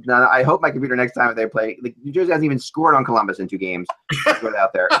 but no, I hope my computer next time if they play, New Jersey hasn't even scored on Columbus in 2 games. Put it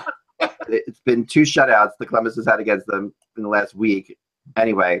out there. It's been 2 shutouts the Columbus has had against them in the last week.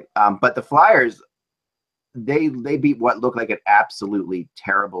 Anyway, but the Flyers, they beat what looked like an absolutely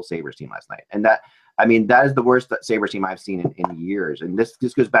terrible Sabres team last night, and that is the worst Sabres team I've seen in years. And this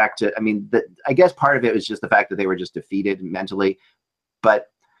goes back to, I guess part of it was just the fact that they were just defeated mentally, but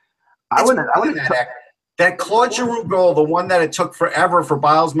that Claude Giroux goal, the one that it took forever for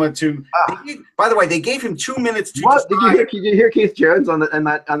Bilesma to. By the way, they gave him 2 minutes to. What did you hear Keith Jones on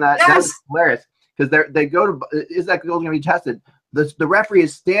that? Yes! That was hilarious because they go to, is that goal going to be tested? The referee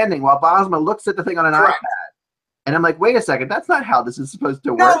is standing while Bilesma looks at the thing on an iPad, and I'm like, wait a second, that's not how this is supposed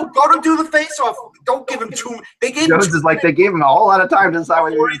to work. No, go to do the face-off. Don't give him 2. They gave Jones is like they gave him a whole lot of time to decide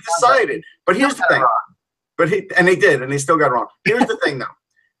what he decided. But here's the thing. And they did, and they still got it wrong. Here's the thing, though.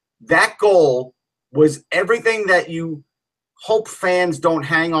 That goal was everything that you hope fans don't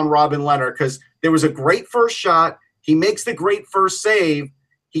hang on Robin Lehner, because there was a great first shot. He makes the great first save.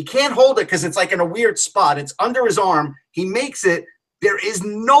 He can't hold it because it's like in a weird spot. It's under his arm. He makes it. There is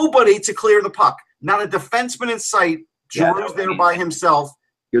nobody to clear the puck. Not a defenseman in sight. Giroux's there by himself.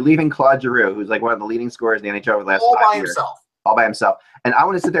 You're leaving Claude Giroux, who's like one of the leading scorers in the NHL over the last 5 years. All by himself. And I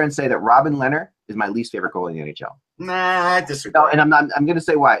want to sit there and say that Robin Lehner is my least favorite goalie in the NHL. Nah, I disagree. No, and I'm going to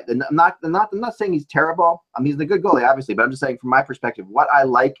say why. And I'm not saying he's terrible. he's a good goalie, obviously, but I'm just saying from my perspective, what I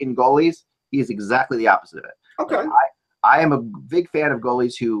like in goalies, he is exactly the opposite of it. Okay. I am a big fan of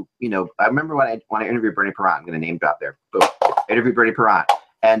goalies who, I remember when I interviewed Bernie Perrant, I'm going to name drop there. Boom. I interviewed Bernie Perrant,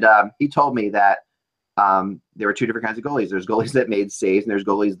 and he told me that there were 2 different kinds of goalies. There's goalies that made saves, and there's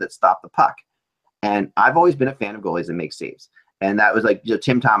goalies that stop the puck. And I've always been a fan of goalies that make saves. And that was like,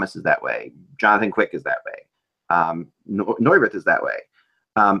 Tim Thomas is that way. Jonathan Quick is that way. Neuwirth is that way.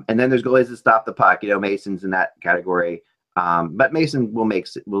 And then there's goalies that stop the puck. Mason's in that category. But Mason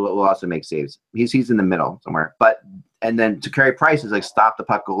will also make saves. He's in the middle somewhere. And then to Carey Price is like stop the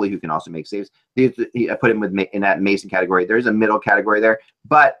puck goalie who can also make saves. I put him in that Mason category. There's a middle category there.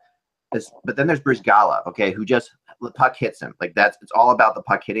 But then there's Bruce Gala, okay, who just the puck hits him. Like it's all about the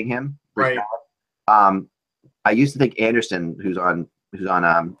puck hitting him. Right. I used to think Anderson, who's on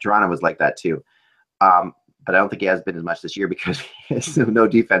Toronto, was like that too. But I don't think he has been as much this year because he has no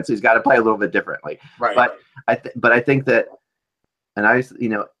defense. He's got to play a little bit differently. Right. But I think that,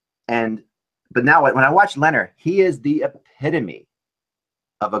 but now when I watch Lehner, he is the epitome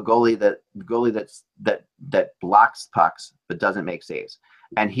of a goalie that blocks pucks but doesn't make saves.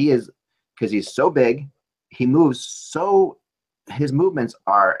 And he is, because he's so big, he moves so. His movements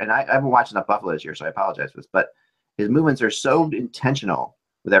are, and I haven't watched enough Buffalo this year, so I apologize for this, but his movements are so intentional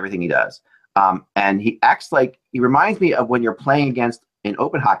with everything he does. And he reminds me of when you're playing against, in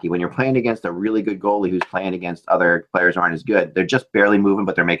open hockey, when you're playing against a really good goalie who's playing against other players who aren't as good. They're just barely moving,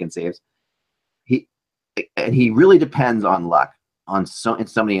 but they're making saves. He really depends on luck in so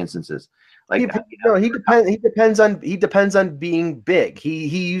many instances. Like he depends on being big. He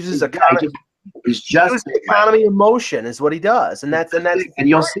uses economy of motion is what he does, and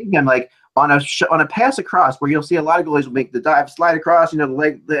you'll see him like on a pass across where you'll see a lot of goalies will make the dive, slide across, the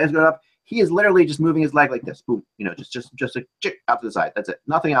leg, the head's going up. He is literally just moving his leg like this, boom, just a chick out to the side. That's it,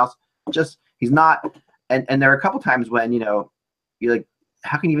 nothing else. Just he's not. And there are a couple times when you're like,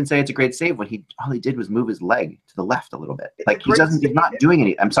 how can you even say it's a great save when all he did was move his leg to the left a little bit? Like he's not doing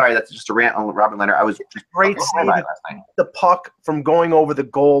any. I'm sorry, that's just a rant on Robin Leonard. I was just great save last night. The puck from going over the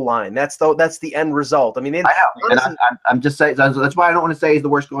goal line. That's the end result. I mean, I know, honestly, and I'm just saying that's why I don't want to say he's the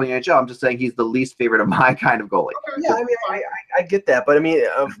worst goalie in the NHL. I'm just saying he's the least favorite of my kind of goalie. Yeah, I mean, I get that, but I mean,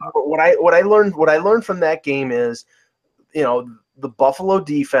 what I learned from that game is, the Buffalo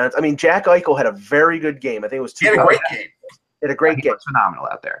defense. I mean, Jack Eichel had a very good game. I think it was 2. He had a great game. He was phenomenal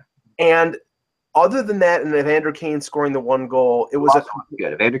out there. And other than that, and Evander Kane scoring the 1 goal, it was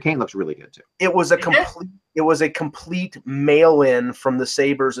good. Evander Kane looks really good too. It was a complete mail-in from the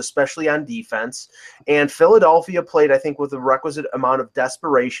Sabres, especially on defense. And Philadelphia played, I think, with the requisite amount of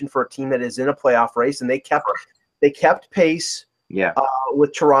desperation for a team that is in a playoff race, and they kept pace. Yeah.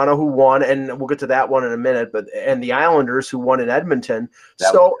 With Toronto, who won, and we'll get to that one in a minute, and the Islanders, who won in Edmonton.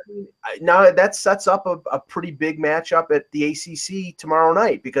 Now that sets up a pretty big matchup at the ACC tomorrow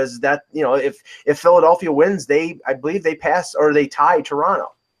night, because that, if Philadelphia wins, I believe they pass or they tie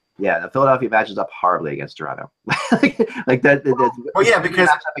Toronto. Yeah, the Philadelphia matches up horribly against Toronto. like that. Well, yeah, because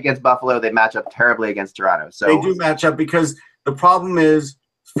they match up against Buffalo, they match up terribly against Toronto. So they do match up because the problem is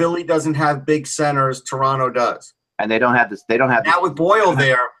Philly doesn't have big centers. Toronto does. And they don't have this. Now with Boyle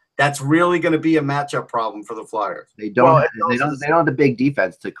there, that's really going to be a matchup problem for the Flyers. They don't have the big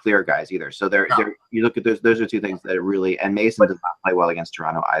defense to clear guys either. So you look at those are two things that are really, and Mason does not play well against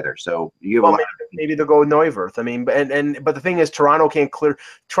Toronto either. So maybe they'll go with Neuwirth. I mean, but the thing is, Toronto can't clear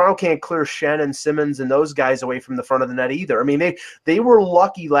Schenn and Simmons and those guys away from the front of the net either. I mean, they were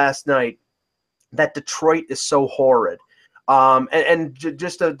lucky last night that Detroit is so horrid.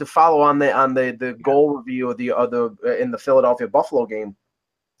 Just to follow on the goal review of the in the Philadelphia Buffalo game,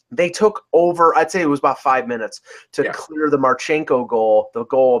 they took over, I'd say it was about 5 minutes to clear the Marchenko goal, the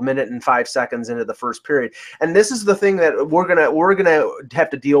goal 1 minute and 5 seconds into the first period. And this is the thing that we're gonna have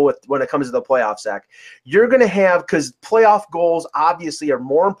to deal with when it comes to the playoffs, Zach. You're gonna have, because playoff goals obviously are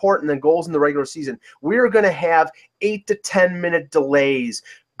more important than goals in the regular season. We're gonna have 8 to 10 minute delays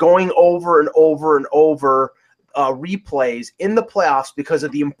going over and over and over. Replays in the playoffs because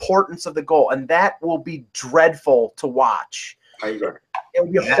of the importance of the goal, and that will be dreadful to watch. I agree. It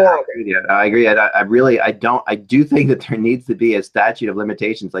will be horrible. I agree. I do think that there needs to be a statute of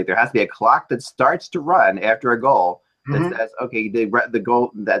limitations. Like there has to be a clock that starts to run after a goal that says, okay, the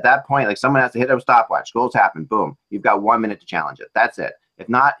goal at that point, like someone has to hit a stopwatch. Goals happen. Boom. You've got 1 minute to challenge it. That's it. If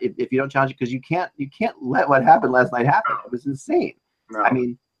not, if you don't challenge it, because you can't let what happened last night happen. It was insane. No. I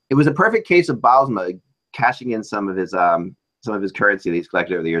mean, it was a perfect case of Bylsma cashing in some of his currency that he's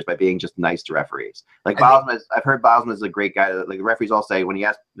collected over the years by being just nice to referees. Like I've heard Bylsma is a great guy. Like the referees all say when he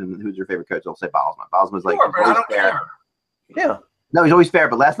asks them who's your favorite coach, they'll say Bylsma. Bylsma's like I don't care. Yeah. No, he's always fair.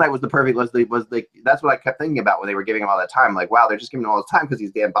 But last night was the perfect. That's what I kept thinking about when they were giving him all that time. Like, wow, they're just giving him all this time because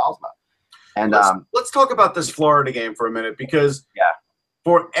he's Dan Bylsma. And let's talk about this Florida game for a minute, because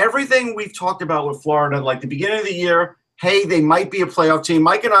for everything we've talked about with Florida, like the beginning of the year. Hey, they might be a playoff team.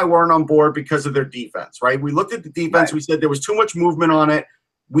 Mike and I weren't on board because of their defense, right? We looked at the defense. Right. We said there was too much movement on it.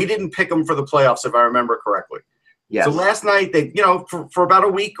 We didn't pick them for the playoffs, if I remember correctly. Yes. So last night, they, for about a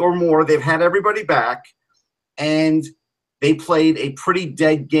week or more, they've had everybody back, and they played a pretty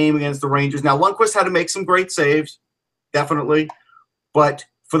dead game against the Rangers. Now, Lundqvist had to make some great saves, definitely. But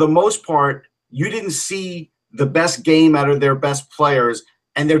for the most part, you didn't see the best game out of their best players.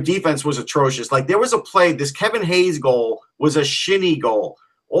 And their defense was atrocious. Like there was a play, this Kevin Hayes goal was a shinny goal.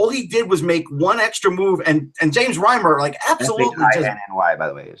 All he did was make one extra move, and James Reimer absolutely S-H-I-N-N-Y, by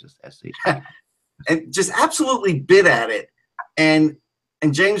the way, is just S-H. And just absolutely bit at it. And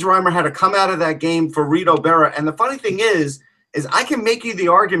James Reimer had to come out of that game for Rito Berra. And the funny thing is I can make you the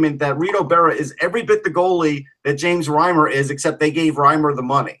argument that Rito Berra is every bit the goalie that James Reimer is, except they gave Reimer the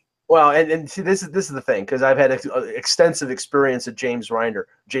money. Well, and see, this is the thing, because I've had extensive experience at James Reimer.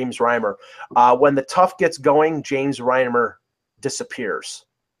 When the tough gets going, James Reimer disappears,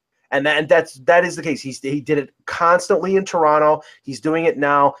 and that is the case. He did it constantly in Toronto. He's doing it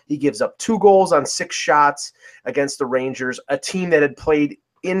now. He gives up 2 goals on 6 shots against the Rangers, a team that had played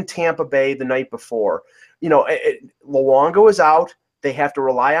in Tampa Bay the night before. Luongo is out. They have to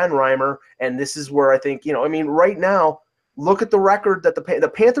rely on Reimer, and this is where I think right now. Look at the record that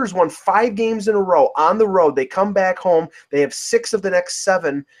the Panthers won 5 games in a row on the road. They come back home. They have 6 of the next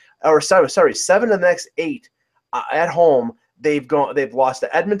 7 of the next 8 at home. They've lost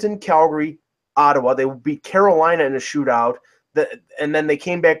to Edmonton, Calgary, Ottawa. They beat Carolina in a shootout. And then they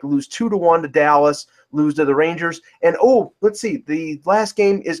came back to lose 2-1 to Dallas, lose to the Rangers. And let's see, the last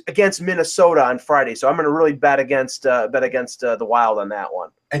game is against Minnesota on Friday. So I'm going to really bet against the Wild on that one.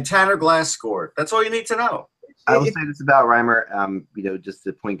 And Tanner Glass scored. That's all you need to know. I will say this about Reimer, just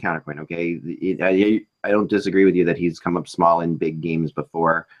the counterpoint. Okay, I don't disagree with you that he's come up small in big games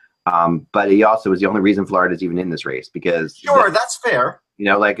before, but he also was the only reason Florida's even in this race because that's fair.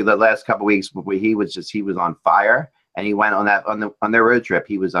 Like the last couple of weeks, he was on fire, and he went on their road trip.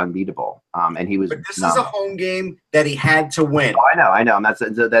 He was unbeatable, and he was. But this is a home game that he had to win. Oh, I know.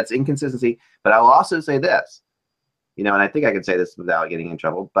 That's inconsistency. But I will also say this, and I think I can say this without getting in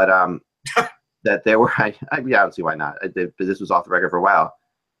trouble, but that there were, I don't see why not. But this was off the record for a while.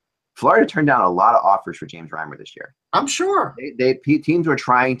 Florida turned down a lot of offers for James Reimer this year. I'm sure. Teams were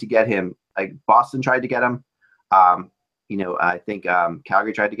trying to get him. Like Boston tried to get him. I think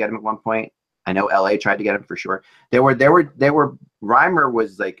Calgary tried to get him at one point. I know LA tried to get him for sure. Reimer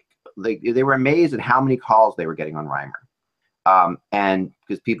was like they were amazed at how many calls they were getting on Reimer. And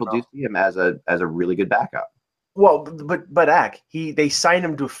because people do see him as a really good backup. Well, but Eck, they signed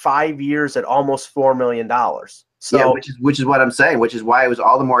him to 5 years at almost $4 million. So yeah, which is what I'm saying, which is why it was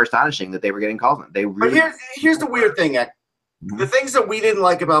all the more astonishing that they were getting calls on. But here's the weird thing, Eck. Mm-hmm. The things that we didn't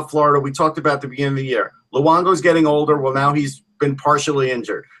like about Florida, we talked about at the beginning of the year. Luongo's getting older. Well, now he's been partially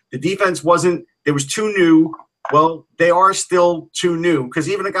injured. The defense it was too new. Well, they are still too new because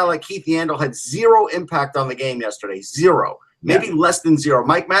even a guy like Keith Yandel had zero impact on the game yesterday. Zero. Maybe less than zero.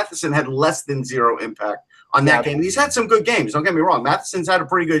 Mike Matheson had less than zero impact on that game. He's had some good games. Don't get me wrong. Matheson's had a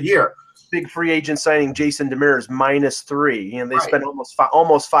pretty good year. Big free agent signing Jason Demers -3. They spent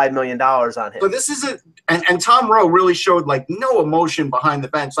almost $5 million on him. So this isn't and Tom Rowe really showed like no emotion behind the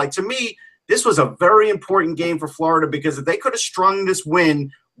bench. Like to me, this was a very important game for Florida because if they could have strung this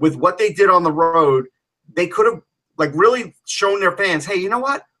win with what they did on the road, they could have like really shown their fans, hey, you know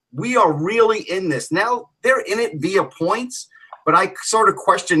what? We are really in this. Now they're in it via points, but I sort of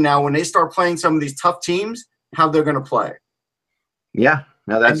question now when they start playing some of these tough teams, how they're going to play. Yeah.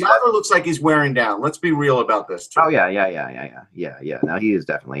 No, and Yandel looks like he's wearing down. Let's be real about this, too. Oh, yeah. No, he is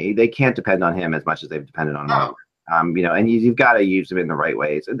definitely. They can't depend on him as much as they've depended on him. And you've got to use him in the right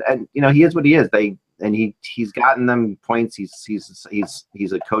ways. And he is what he is. He's gotten them points.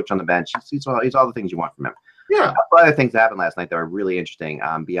 He's a coach on the bench. He's all the things you want from him. Yeah. A couple other things that happened last night that were really interesting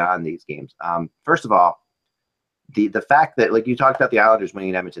beyond these games. First of all, the fact that, like you talked about the Islanders winning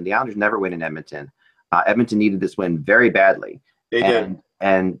in Edmonton, the Islanders never win in Edmonton. Edmonton needed this win very badly. They did.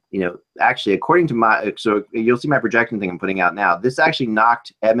 And actually, according to so you'll see my projection thing I'm putting out now. This actually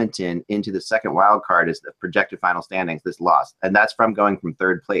knocked Edmonton into the second wild card as the projected final standings. This loss, and that's from going from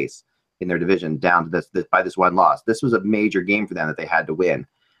third place in their division down to this by this one loss. This was a major game for them that they had to win.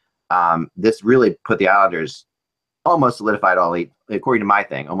 This really put the Islanders almost solidified all 8. According to my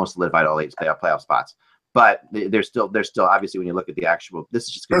thing, almost solidified all 8 playoff spots. But they're still obviously when you look at the actual. This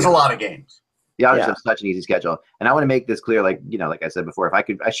is just there's a lot of games. The Islanders have such an easy schedule, and I want to make this clear. Like I said before,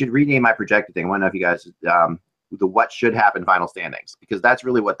 I should rename my projected thing. I want to know if you guys the what should happen final standings because that's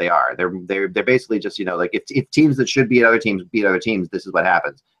really what they are. They're basically just like if teams that should beat other teams beat other teams, this is what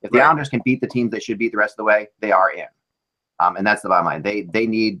happens. If the Islanders can beat the teams they should beat the rest of the way, they are in. And that's the bottom line. They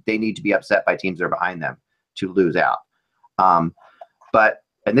need to be upset by teams that are behind them to lose out.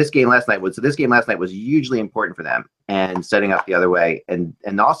 And this game last night was hugely important for them and setting up the other way. And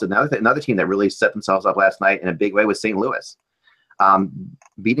also another team that really set themselves up last night in a big way was St. Louis.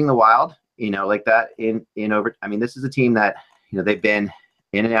 Beating the Wild, like that in over. I mean, this is a team that, they've been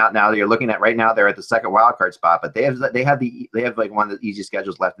in and out now. You're looking at right now, they're at the second wild card spot, but they have like one of the easiest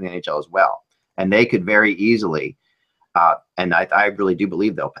schedules left in the NHL as well. And they could very easily, and I really do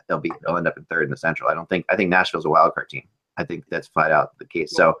believe they'll end up in third in the Central. I think Nashville's a wild card team. I think that's flat out the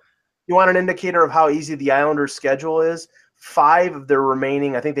case. So you want an indicator of how easy the Islanders' schedule is? 5 of their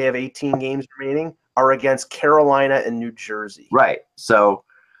remaining, I think they have 18 games remaining, are against Carolina and New Jersey. Right. So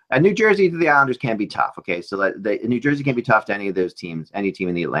New Jersey to the Islanders can be tough. Okay. So New Jersey can be tough to any of those teams, any team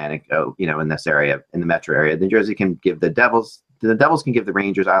in the Atlantic, in this area, in the metro area. New Jersey can give the Devils can give the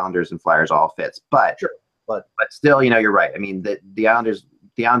Rangers, Islanders, and Flyers all fits. But sure. But still, you're right. I mean, the Islanders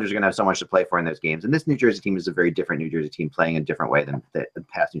are going to have so much to play for in those games. And this New Jersey team is a very different New Jersey team playing a different way than the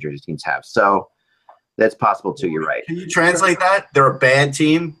past New Jersey teams have. So that's possible too. You're right. Can you translate that? They're a bad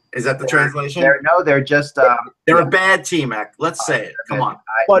team. Is that the translation? They're just they're a bad team, Mac. Let's say it. Come on.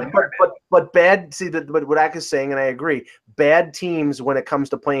 But bad. See that what Ak is saying, and I agree. Bad teams, when it comes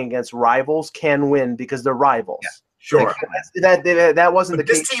to playing against rivals, can win because they're rivals. Yeah, sure. That wasn't the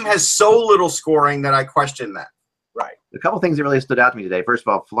case. This team has so little scoring that I question that. Right. A couple things that really stood out to me today. First of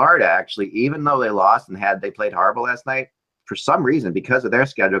all, Florida actually, even though they lost and they played horrible last night, for some reason, because of their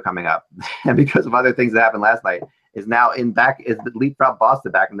schedule coming up and because of other things that happened last night, is the leapfrog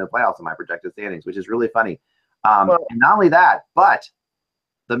Boston back in the playoffs in my projected standings, which is really funny. And not only that, but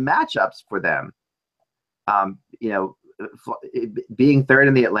the matchups for them You know, being third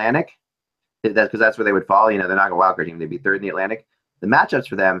in the Atlantic, because that's where they would fall. You know, they're not a wildcard team; they'd be third in the Atlantic. The matchups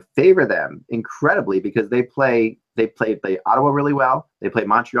for them favor them incredibly because they play Ottawa really well. They play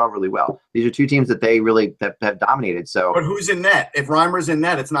Montreal really well. These are two teams that they really have dominated. So, but who's in net? If Reimer's in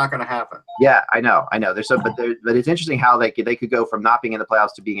net, it's not going to happen. Yeah, I know. But it's interesting how they could go from not being in the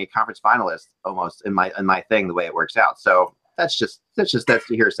playoffs to being a conference finalist almost in my thing the way it works out. So that's the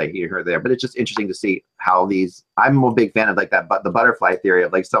hearsay here there. But it's just interesting to see how these. I'm a big fan of like that, but the butterfly theory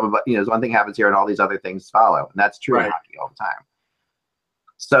of like one thing happens here and all these other things follow, and that's true in hockey all the time.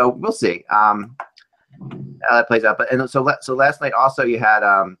 So we'll see how that plays out. But so last night also you had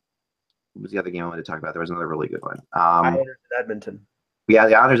what was the other game I wanted to talk about? There was another really good one. Islanders in Edmonton. Yeah,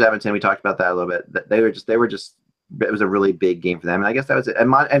 the Islanders Edmonton. We talked about that a little bit. They were just. It was a really big game for them, and I guess that was it.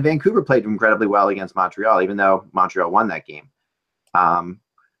 And Vancouver played incredibly well against Montreal, even though Montreal won that game.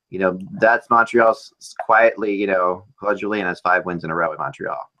 You know, that's Montreal's quietly. Claude Julien has 5 wins in a row in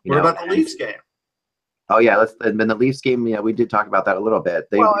Montreal. What about the Leafs game? Oh yeah, in the Leafs game, we did talk about that a little bit.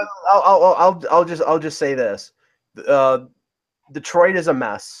 I'll just say this: Detroit is a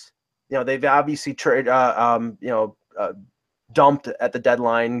mess. They've obviously dumped at the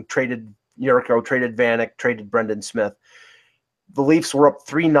deadline, traded Yurko, traded Vanek, traded Brendan Smith. The Leafs were up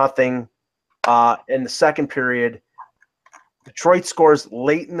 3-0 in the second period. Detroit scores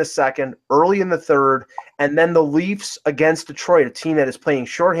late in the second, early in the third, and then the Leafs against Detroit, a team that is playing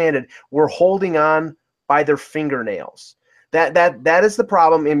shorthanded, were holding on by their fingernails. That is the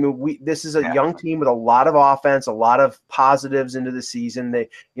problem. I mean, this is a young team with a lot of offense, a lot of positives into the season.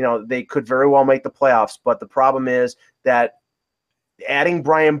 They could very well make the playoffs, but the problem is that adding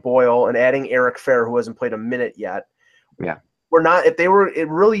Brian Boyle and adding Eric Fair, who hasn't played a minute yet, if they were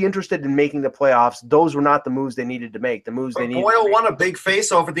really interested in making the playoffs, those were not the moves they needed to make. The moves they needed. Boyle won a big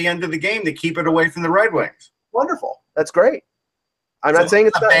face-off at the end of the game to keep it away from the Red Wings. Wonderful. That's great. I'm not saying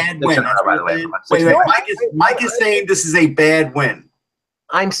it's a bad win. Wait, Mike is saying this is a bad win.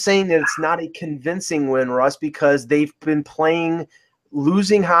 I'm saying that it's not a convincing win, Russ, because they've been playing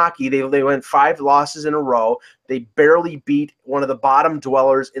losing hockey. They went 5 losses in a row. They barely beat one of the bottom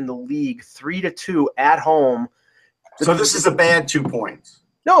dwellers in the league 3-2 at home. So this is a bad 2 points.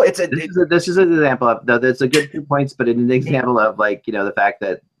 No, this is an example of it's a good 2 points, but it's an example of the fact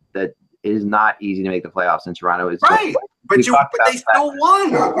that it is not easy to make the playoffs in Toronto. Is right. But they still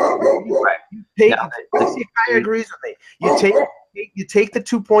won. Right. Kai agrees with me. You take the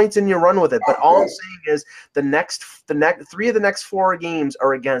 2 points and you run with it. But all I'm saying is the next 3 of the next 4 games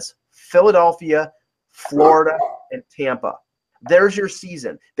are against Philadelphia, Florida, and Tampa. There's your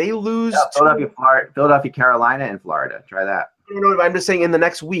season. They lose Philadelphia, Carolina, and Florida. Try that. No, I'm just saying in the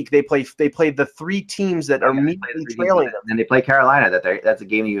next week they play the 3 teams that are immediately trailing them. And they play Carolina. That's a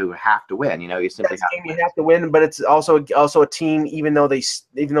game you have to win. You simply have to win. But it's also a team, even though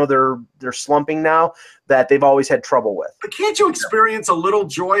they're slumping now, that they've always had trouble with. But can't you experience a little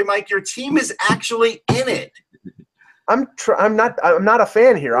joy, Mike? Your team is actually in it. I'm not a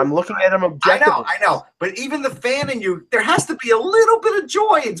fan here. I'm looking at them objectively. I know. But even the fan in you, there has to be a little bit of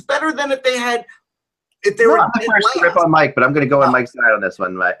joy. It's better than if they were. I'm the first to rip on Mike, but I'm going to go on Mike's side on this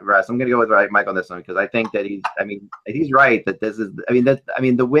one, Russ. I'm going to go with Mike on this one because I think that he's right that this is.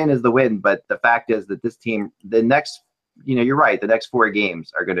 The win is the win, but the fact is that this team, the next. You're right. The next 4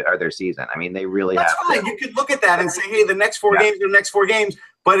 games are their season. They really have. That's fine. You could look at that and say, "Hey, the next 4 games are the next 4 games."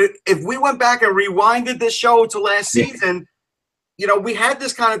 But if we went back and rewinded this show to last season, we had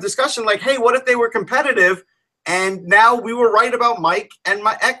this kind of discussion like, "Hey, what if they were competitive?" And now we were right about Mike and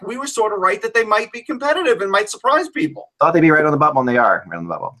we were sort of right that they might be competitive and might surprise people. Thought they'd be right on the bubble, and they are right on the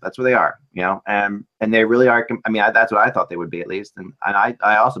bubble. That's where they are. And they really are. That's what I thought they would be at least. And I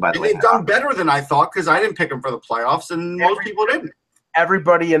also, by the way, they've done better than I thought because I didn't pick them for the playoffs, and most people didn't.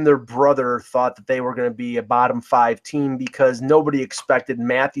 Everybody and their brother thought that they were going to be a bottom 5 team because nobody expected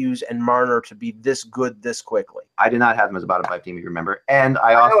Matthews and Marner to be this good this quickly. I did not have them as a bottom 5 team, if you remember. And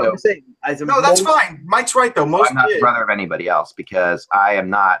I also that's fine. Mike's right though. I'm not the brother of anybody else because I am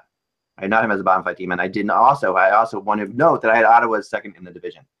not him as a bottom 5 team, and I also want to note that I had Ottawa as second in the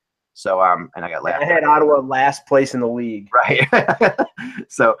division. So and I got last. I had Ottawa last place in the league. Right.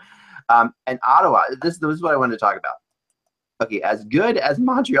 So and Ottawa, this is what I wanted to talk about. Okay, as good as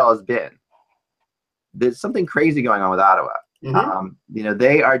Montreal has been, there's something crazy going on with Ottawa. Mm-hmm.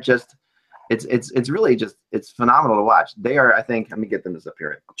 They are just it's really just it's phenomenal to watch. They are, I think, let me get them this up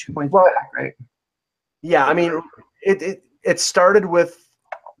here. 2 points back, right? Yeah, it started with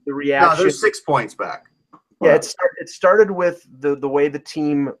the reaction. No, there's 6 points back. Yeah, it started with the way the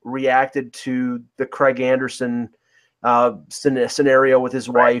team reacted to the Craig Anderson scenario with his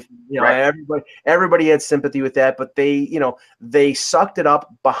wife. Everybody had sympathy with that, but they sucked it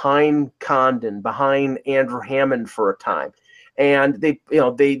up behind Condon, behind Andrew Hammond for a time, and they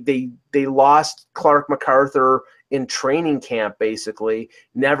lost Clark MacArthur in training camp. Basically,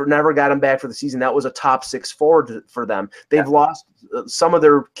 never got him back for the season. That was a top 6 forward for them. They've lost some of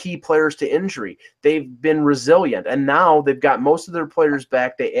their key players to injury. They've been resilient, and now they've got most of their players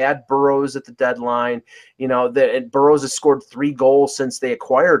back. They add Burrows at the deadline. Burrows has scored 3 goals since they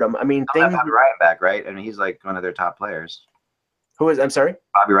acquired him. I mean, Bobby Ryan back, right? I mean, he's like one of their top players. Who is? I'm sorry,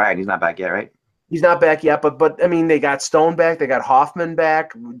 Bobby Ryan. He's not back yet, right? He's not back yet, but I mean, they got Stone back. They got Hoffman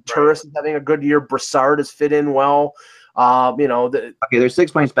back. Turris is having a good year. Brassard has fit in well. Okay, they're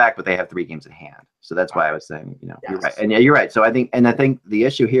 6 points back, but they have 3 games in hand. So that's why I was saying, you're right. And you're right. So I think the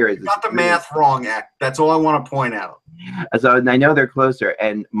issue here is you got the math wrong, Eck. That's all I want to point out. So I know they're closer,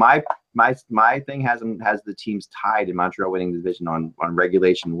 and my thing has the teams tied in Montreal winning the division on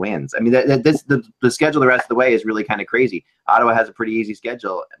regulation wins. I mean, the schedule the rest of the way is really kind of crazy. Ottawa has a pretty easy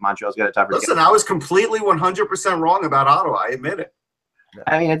schedule. Montreal's got a tougher. Listen, I was completely 100% wrong about Ottawa. I admit it.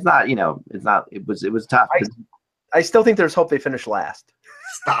 I mean, it's not. It was tough. I still think there's hope they finish last.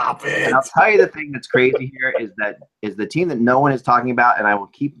 Stop it. And I'll tell you the thing that's crazy here is the team that no one is talking about, and I will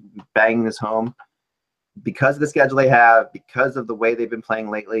keep banging this home because of the schedule they have, because of the way they've been playing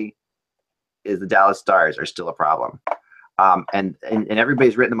lately, is the Dallas Stars are still a problem. And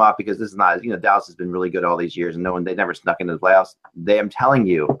everybody's written them off because this is not, Dallas has been really good all these years, and they never snuck into the playoffs. I'm telling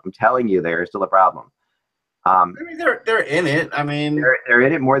you, they're still a problem. I mean, they're in it. I mean, they're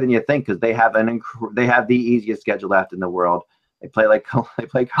in it more than you think because they have the easiest schedule left in the world. They play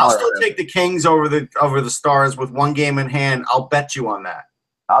Colorado. I'll still take the Kings over the Stars with 1 game in hand. I'll bet you on that.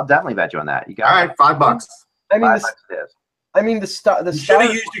 I'll definitely bet you on that. You got all right, $5. I mean, the Stars should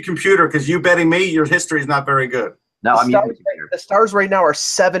have used your computer because you betting me, your history is not very good. No, the Stars right now are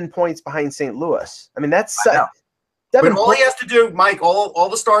 7 points behind St. Louis. I mean, that's but all he has to do, Mike, all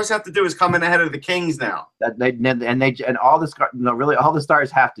the Stars have to do is come in ahead of the Kings now. All the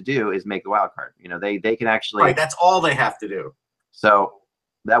Stars have to do is make the wild card. They can actually. Right, that's all they have to do. So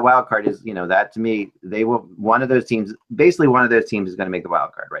that wild card is, that to me, they will. One of those teams is going to make the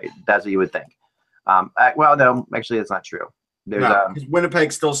wild card, right? That's what you would think. Well, no, actually, that's not true. There's because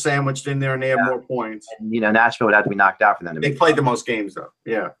Winnipeg's still sandwiched in there, and they have more points. And, Nashville would have to be knocked out for them. They played the most games, though.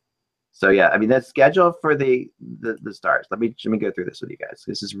 Yeah. So yeah, I mean that schedule for the Stars. Let me go through this with you guys.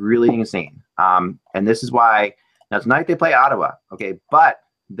 This is really insane. And this is why now tonight they play Ottawa. Okay, but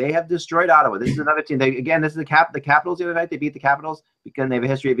they have destroyed Ottawa. This is another team. This is the Capitals the other night. They beat the Capitals because they have a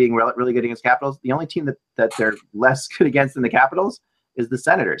history of being really good against Capitals. The only team that they're less good against than the Capitals is the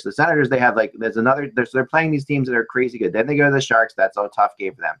Senators. The Senators, they have they're playing these teams that are crazy good. Then they go to the Sharks. That's a tough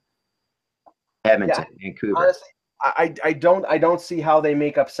game for them. Edmonton, Vancouver. Honestly, I don't see how they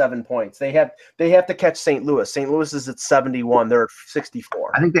make up 7 points. They have to catch St. Louis. St. Louis is at 71. They're at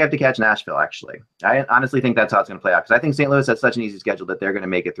 64. I think they have to catch Nashville, actually. I honestly think that's how it's going to play out because I think St. Louis has such an easy schedule that they're going to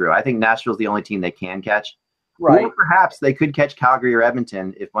make it through. I think Nashville's the only team they can catch. Right. Or perhaps they could catch Calgary or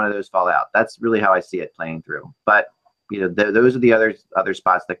Edmonton if one of those fall out. That's really how I see it playing through. But those are the other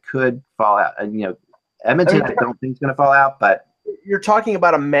spots that could fall out. And Edmonton, I don't think is going to fall out, but. You're talking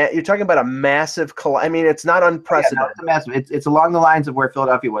about a massive. I mean, it's not unprecedented. Yeah, no, it's along the lines of where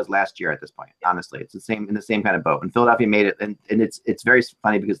Philadelphia was last year at this point. Honestly, it's in the same kind of boat. And Philadelphia made it, and it's very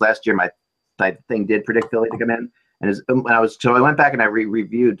funny because last year my thing did predict Philly to come in, I went back and I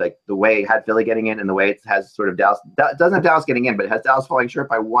reviewed like the way it had Philly getting in and the way it has sort of Dallas. It doesn't have Dallas getting in, but it has Dallas falling short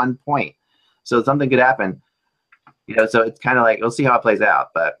by 1 point. So something could happen. So it's kind of like we'll see how it plays out.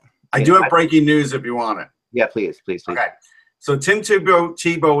 But I do have breaking news if you want it. Yeah, please. Okay. So Tim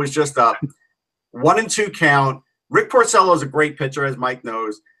Tebow is just up. 1-2 count. Rick Porcello is a great pitcher, as Mike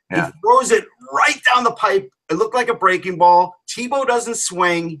knows. Yeah. He throws it right down the pipe. It looked like a breaking ball. Tebow doesn't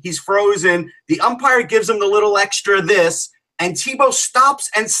swing. He's frozen. The umpire gives him the little extra this, and Tebow stops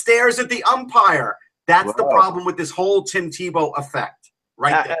and stares at the umpire. That's the problem with this whole Tim Tebow effect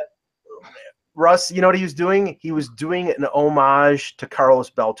right there. Russ, you know what he was doing? He was doing an homage to Carlos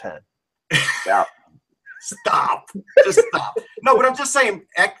Beltran. Yeah. Stop. Just stop. No, but I'm just saying,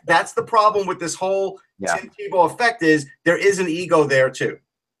 that's the problem with this whole Tim Tebow effect is there is an ego there too.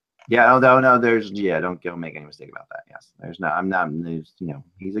 Yeah, no, don't make any mistake about that. Yes.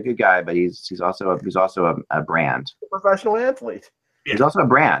 He's a good guy, but he's also a brand. A professional athlete. Yeah. He's also a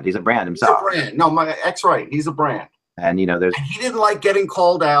brand. He's a brand himself. He's a brand. No, my ex right. He's a brand. And he didn't like getting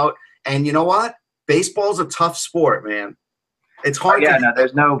called out. And you know what? Baseball's a tough sport, man. It's hard.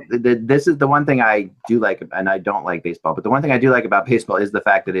 This is the one thing I do like, and I don't like baseball. But the one thing I do like about baseball is the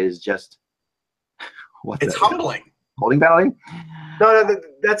fact that it is just it's humbling. holding penalty. No,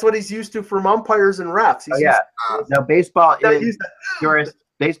 that's what he's used to from umpires and refs. He's No, baseball is used to,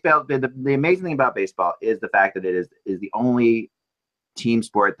 baseball. The amazing thing about baseball is the fact that it is the only team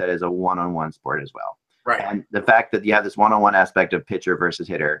sport that is a one-on-one sport as well. Right. And the fact that you have this one-on-one aspect of pitcher versus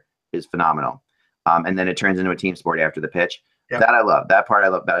hitter is phenomenal. And then it turns into a team sport after the pitch. Yep. That I love. That part I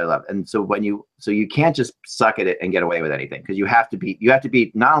love. And so you can't just suck at it and get away with anything, because you have to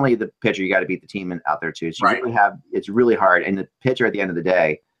beat not only the pitcher, you got to beat the team out there too. So it's really hard. And the pitcher at the end of the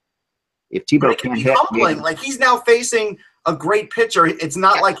day, if Tebow can't hit, humbling. Like, he's now facing a great pitcher. It's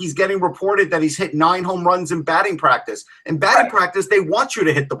not like he's getting reported that he's hit 9 home runs in batting practice. In batting practice, they want you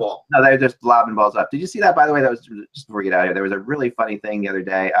to hit the ball. No, they're just lobbing balls up. Did you see that, by the way? That was just before we get out of here. There was a really funny thing the other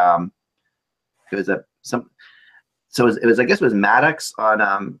day. It was I guess it was Maddox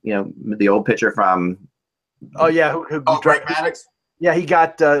on the old pitcher from. Oh yeah, who Greg Maddox. Yeah, he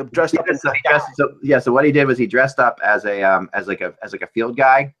got dressed up. So what he did was he dressed up as a field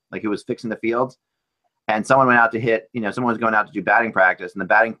guy, like he was fixing the fields, and someone went out to hit. Someone was going out to do batting practice, and the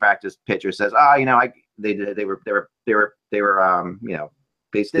batting practice pitcher says, they were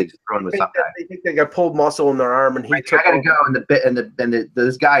basically throwing with something. They think they got pulled muscle in their arm, and he took. I gotta go, and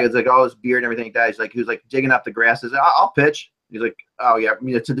this guy is like all his beard and everything like that. He was like digging up the grass. Says, I'll pitch. He's like, oh yeah,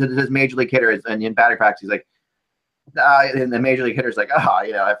 to his major league hitter, and in batting practice, he's like. And the major league hitter's like,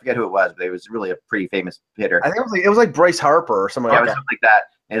 I forget who it was, but it was really a pretty famous hitter. I think it was like Bryce Harper or something like that. Something like that.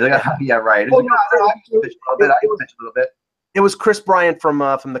 And he's like, yeah, right. I can pitch a little bit. It was Chris Bryant from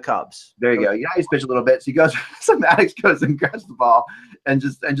the Cubs. There you go. Yeah, he's pitched a little bit. So he goes. So Maddox goes and grabs the ball and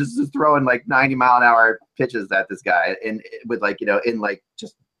just throwing like 90-mile-an-hour pitches at this guy, and with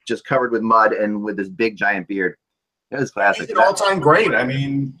just covered with mud and with this big giant beard. It was classic. He's an all-time great. I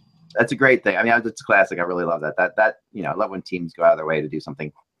mean. That's a great thing. I mean, it's classic. I really love that. I love when teams go out of their way to do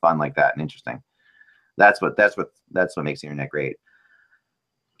something fun like that and interesting. That's what makes the internet great.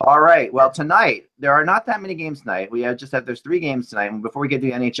 All right. Well, tonight there are not that many games tonight. There's 3 games tonight. And before we get to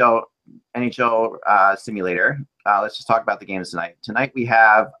the NHL simulator, let's just talk about the games tonight. Tonight we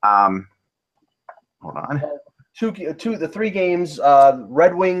have hold on. The 3 games.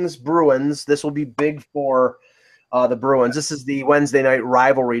 Red Wings, Bruins. This will be big for. The Bruins. This is the Wednesday night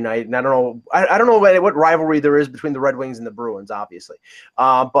rivalry night, and I don't know what rivalry there is between the Red Wings and the Bruins, obviously.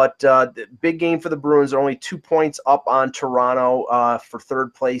 But the big game for the Bruins. Are only 2 points up on Toronto for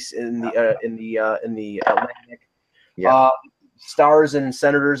third place in the Atlantic. Yeah. Stars and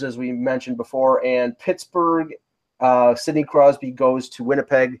Senators, as we mentioned before, and Pittsburgh. Sidney Crosby goes to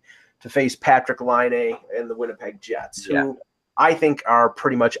Winnipeg to face Patrick Laine and the Winnipeg Jets, who I think are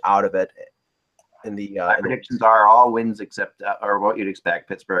pretty much out of it. Predictions are all wins except or what you'd expect: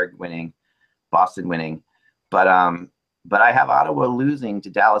 Pittsburgh winning, Boston winning, but I have Ottawa losing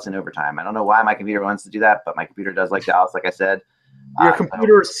to Dallas in overtime. I don't know why my computer wants to do that, but my computer does like Dallas, like I said. Your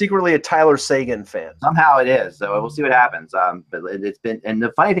computer is secretly a Tyler Seguin fan. Somehow it is, so we'll see what happens. But it's been, and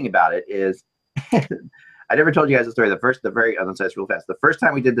the funny thing about it is, I never told you guys the story. I'm gonna say this real fast. The first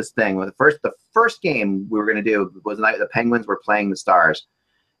time we did this thing, the first game we were gonna do was the night the Penguins were playing the Stars.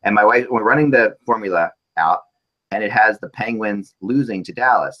 And my wife, we're running the formula out, and it has the Penguins losing to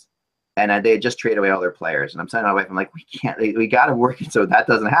Dallas. And they had just traded away all their players. And I'm telling my wife, I'm like, we got to work it so that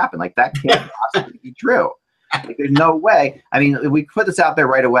doesn't happen. Like, that can't possibly be true. Like, there's no way. I mean, if we put this out there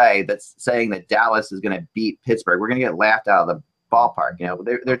right away that's saying that Dallas is going to beat Pittsburgh, we're going to get laughed out of the ballpark.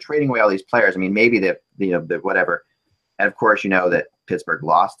 They're trading away all these players. I mean, maybe the whatever. And, of course, that Pittsburgh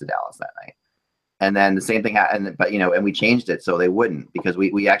lost to Dallas that night. And then the same thing happened, but and we changed it so they wouldn't, because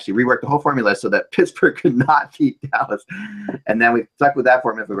we actually reworked the whole formula so that Pittsburgh could not beat Dallas, and then we stuck with that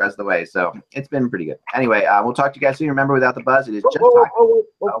formula for the rest of the way. So it's been pretty good. Anyway, we'll talk to you guys soon. Remember, without the buzz, it is just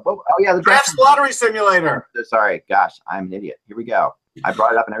the Drafts Lottery Simulator. Sorry, gosh, I'm an idiot. Here we go. I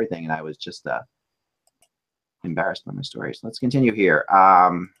brought it up and everything, and I was just embarrassed by my story. So let's continue here.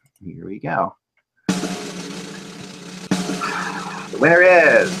 Here we go. The winner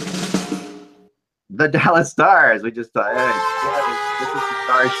is the Dallas Stars. We just thought, this is the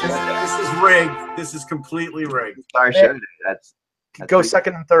Star Show. This is rigged. This is completely rigged. Star Show. That's go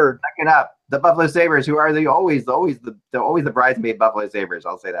second and third. Second up, the Buffalo Sabres, who are always the bridesmaid Buffalo Sabres.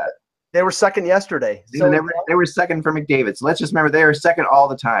 I'll say that. They were second yesterday. They were second for McDavid. So let's just remember they were second all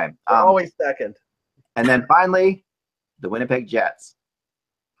the time. Always second. And then finally, the Winnipeg Jets.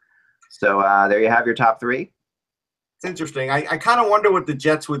 So there you have your top 3. It's interesting. I kind of wonder what the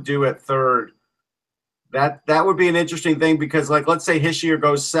Jets would do at third. That would be an interesting thing, because, like, let's say Hischier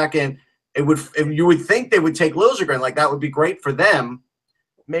goes second, you would think they would take Liljegren. Like, that would be great for them.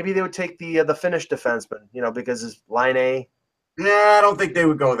 Maybe they would take the Finnish defenseman, because it's Laine. Nah, I don't think they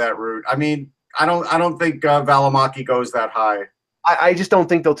would go that route. I mean, I don't think Valimaki goes that high. I just don't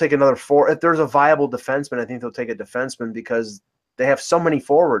think they'll take another If there's a viable defenseman, I think they'll take a defenseman because they have so many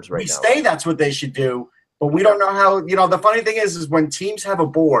forwards right now. We say that's what they should do, but we don't know how. The funny thing is when teams have a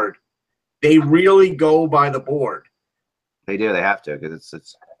board, they really go by the board. They do. They have to because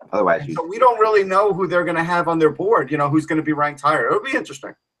it's otherwise. So we don't really know who they're going to have on their board. Who's going to be ranked higher. It'll be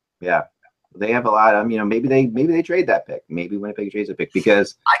interesting. Yeah, they have a lot of. Maybe they trade that pick. Maybe Winnipeg trades a pick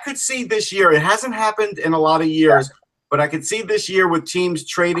because I could see this year. It hasn't happened in a lot of years, but I could see this year with teams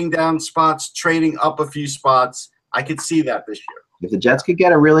trading down spots, trading up a few spots. I could see that this year. If the Jets could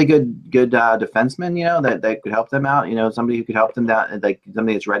get a really good defenseman, that could help them out. Somebody who could help them down, like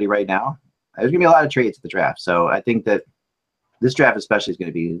somebody that's ready right now. There's gonna be a lot of trades at the draft, so I think that this draft especially is going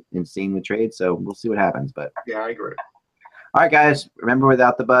to be insane with trades. So we'll see what happens. But yeah, I agree. All right, guys. Remember,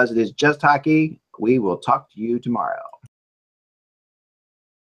 without the buzz, it is just hockey. We will talk to you tomorrow.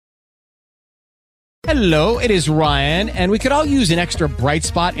 Hello, it is Ryan, and we could all use an extra bright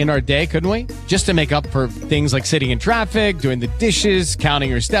spot in our day, couldn't we? Just to make up for things like sitting in traffic, doing the dishes, counting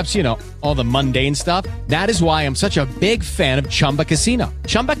your steps, all the mundane stuff. That is why I'm such a big fan of Chumba Casino.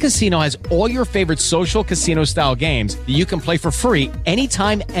 Chumba Casino has all your favorite social casino-style games that you can play for free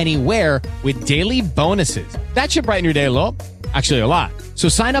anytime, anywhere with daily bonuses. That should brighten your day a little. Actually, a lot. So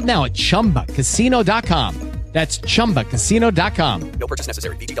sign up now at ChumbaCasino.com. That's ChumbaCasino.com. No purchase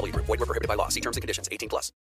necessary. VGW Group. Void where prohibited by law. See terms and conditions. 18+.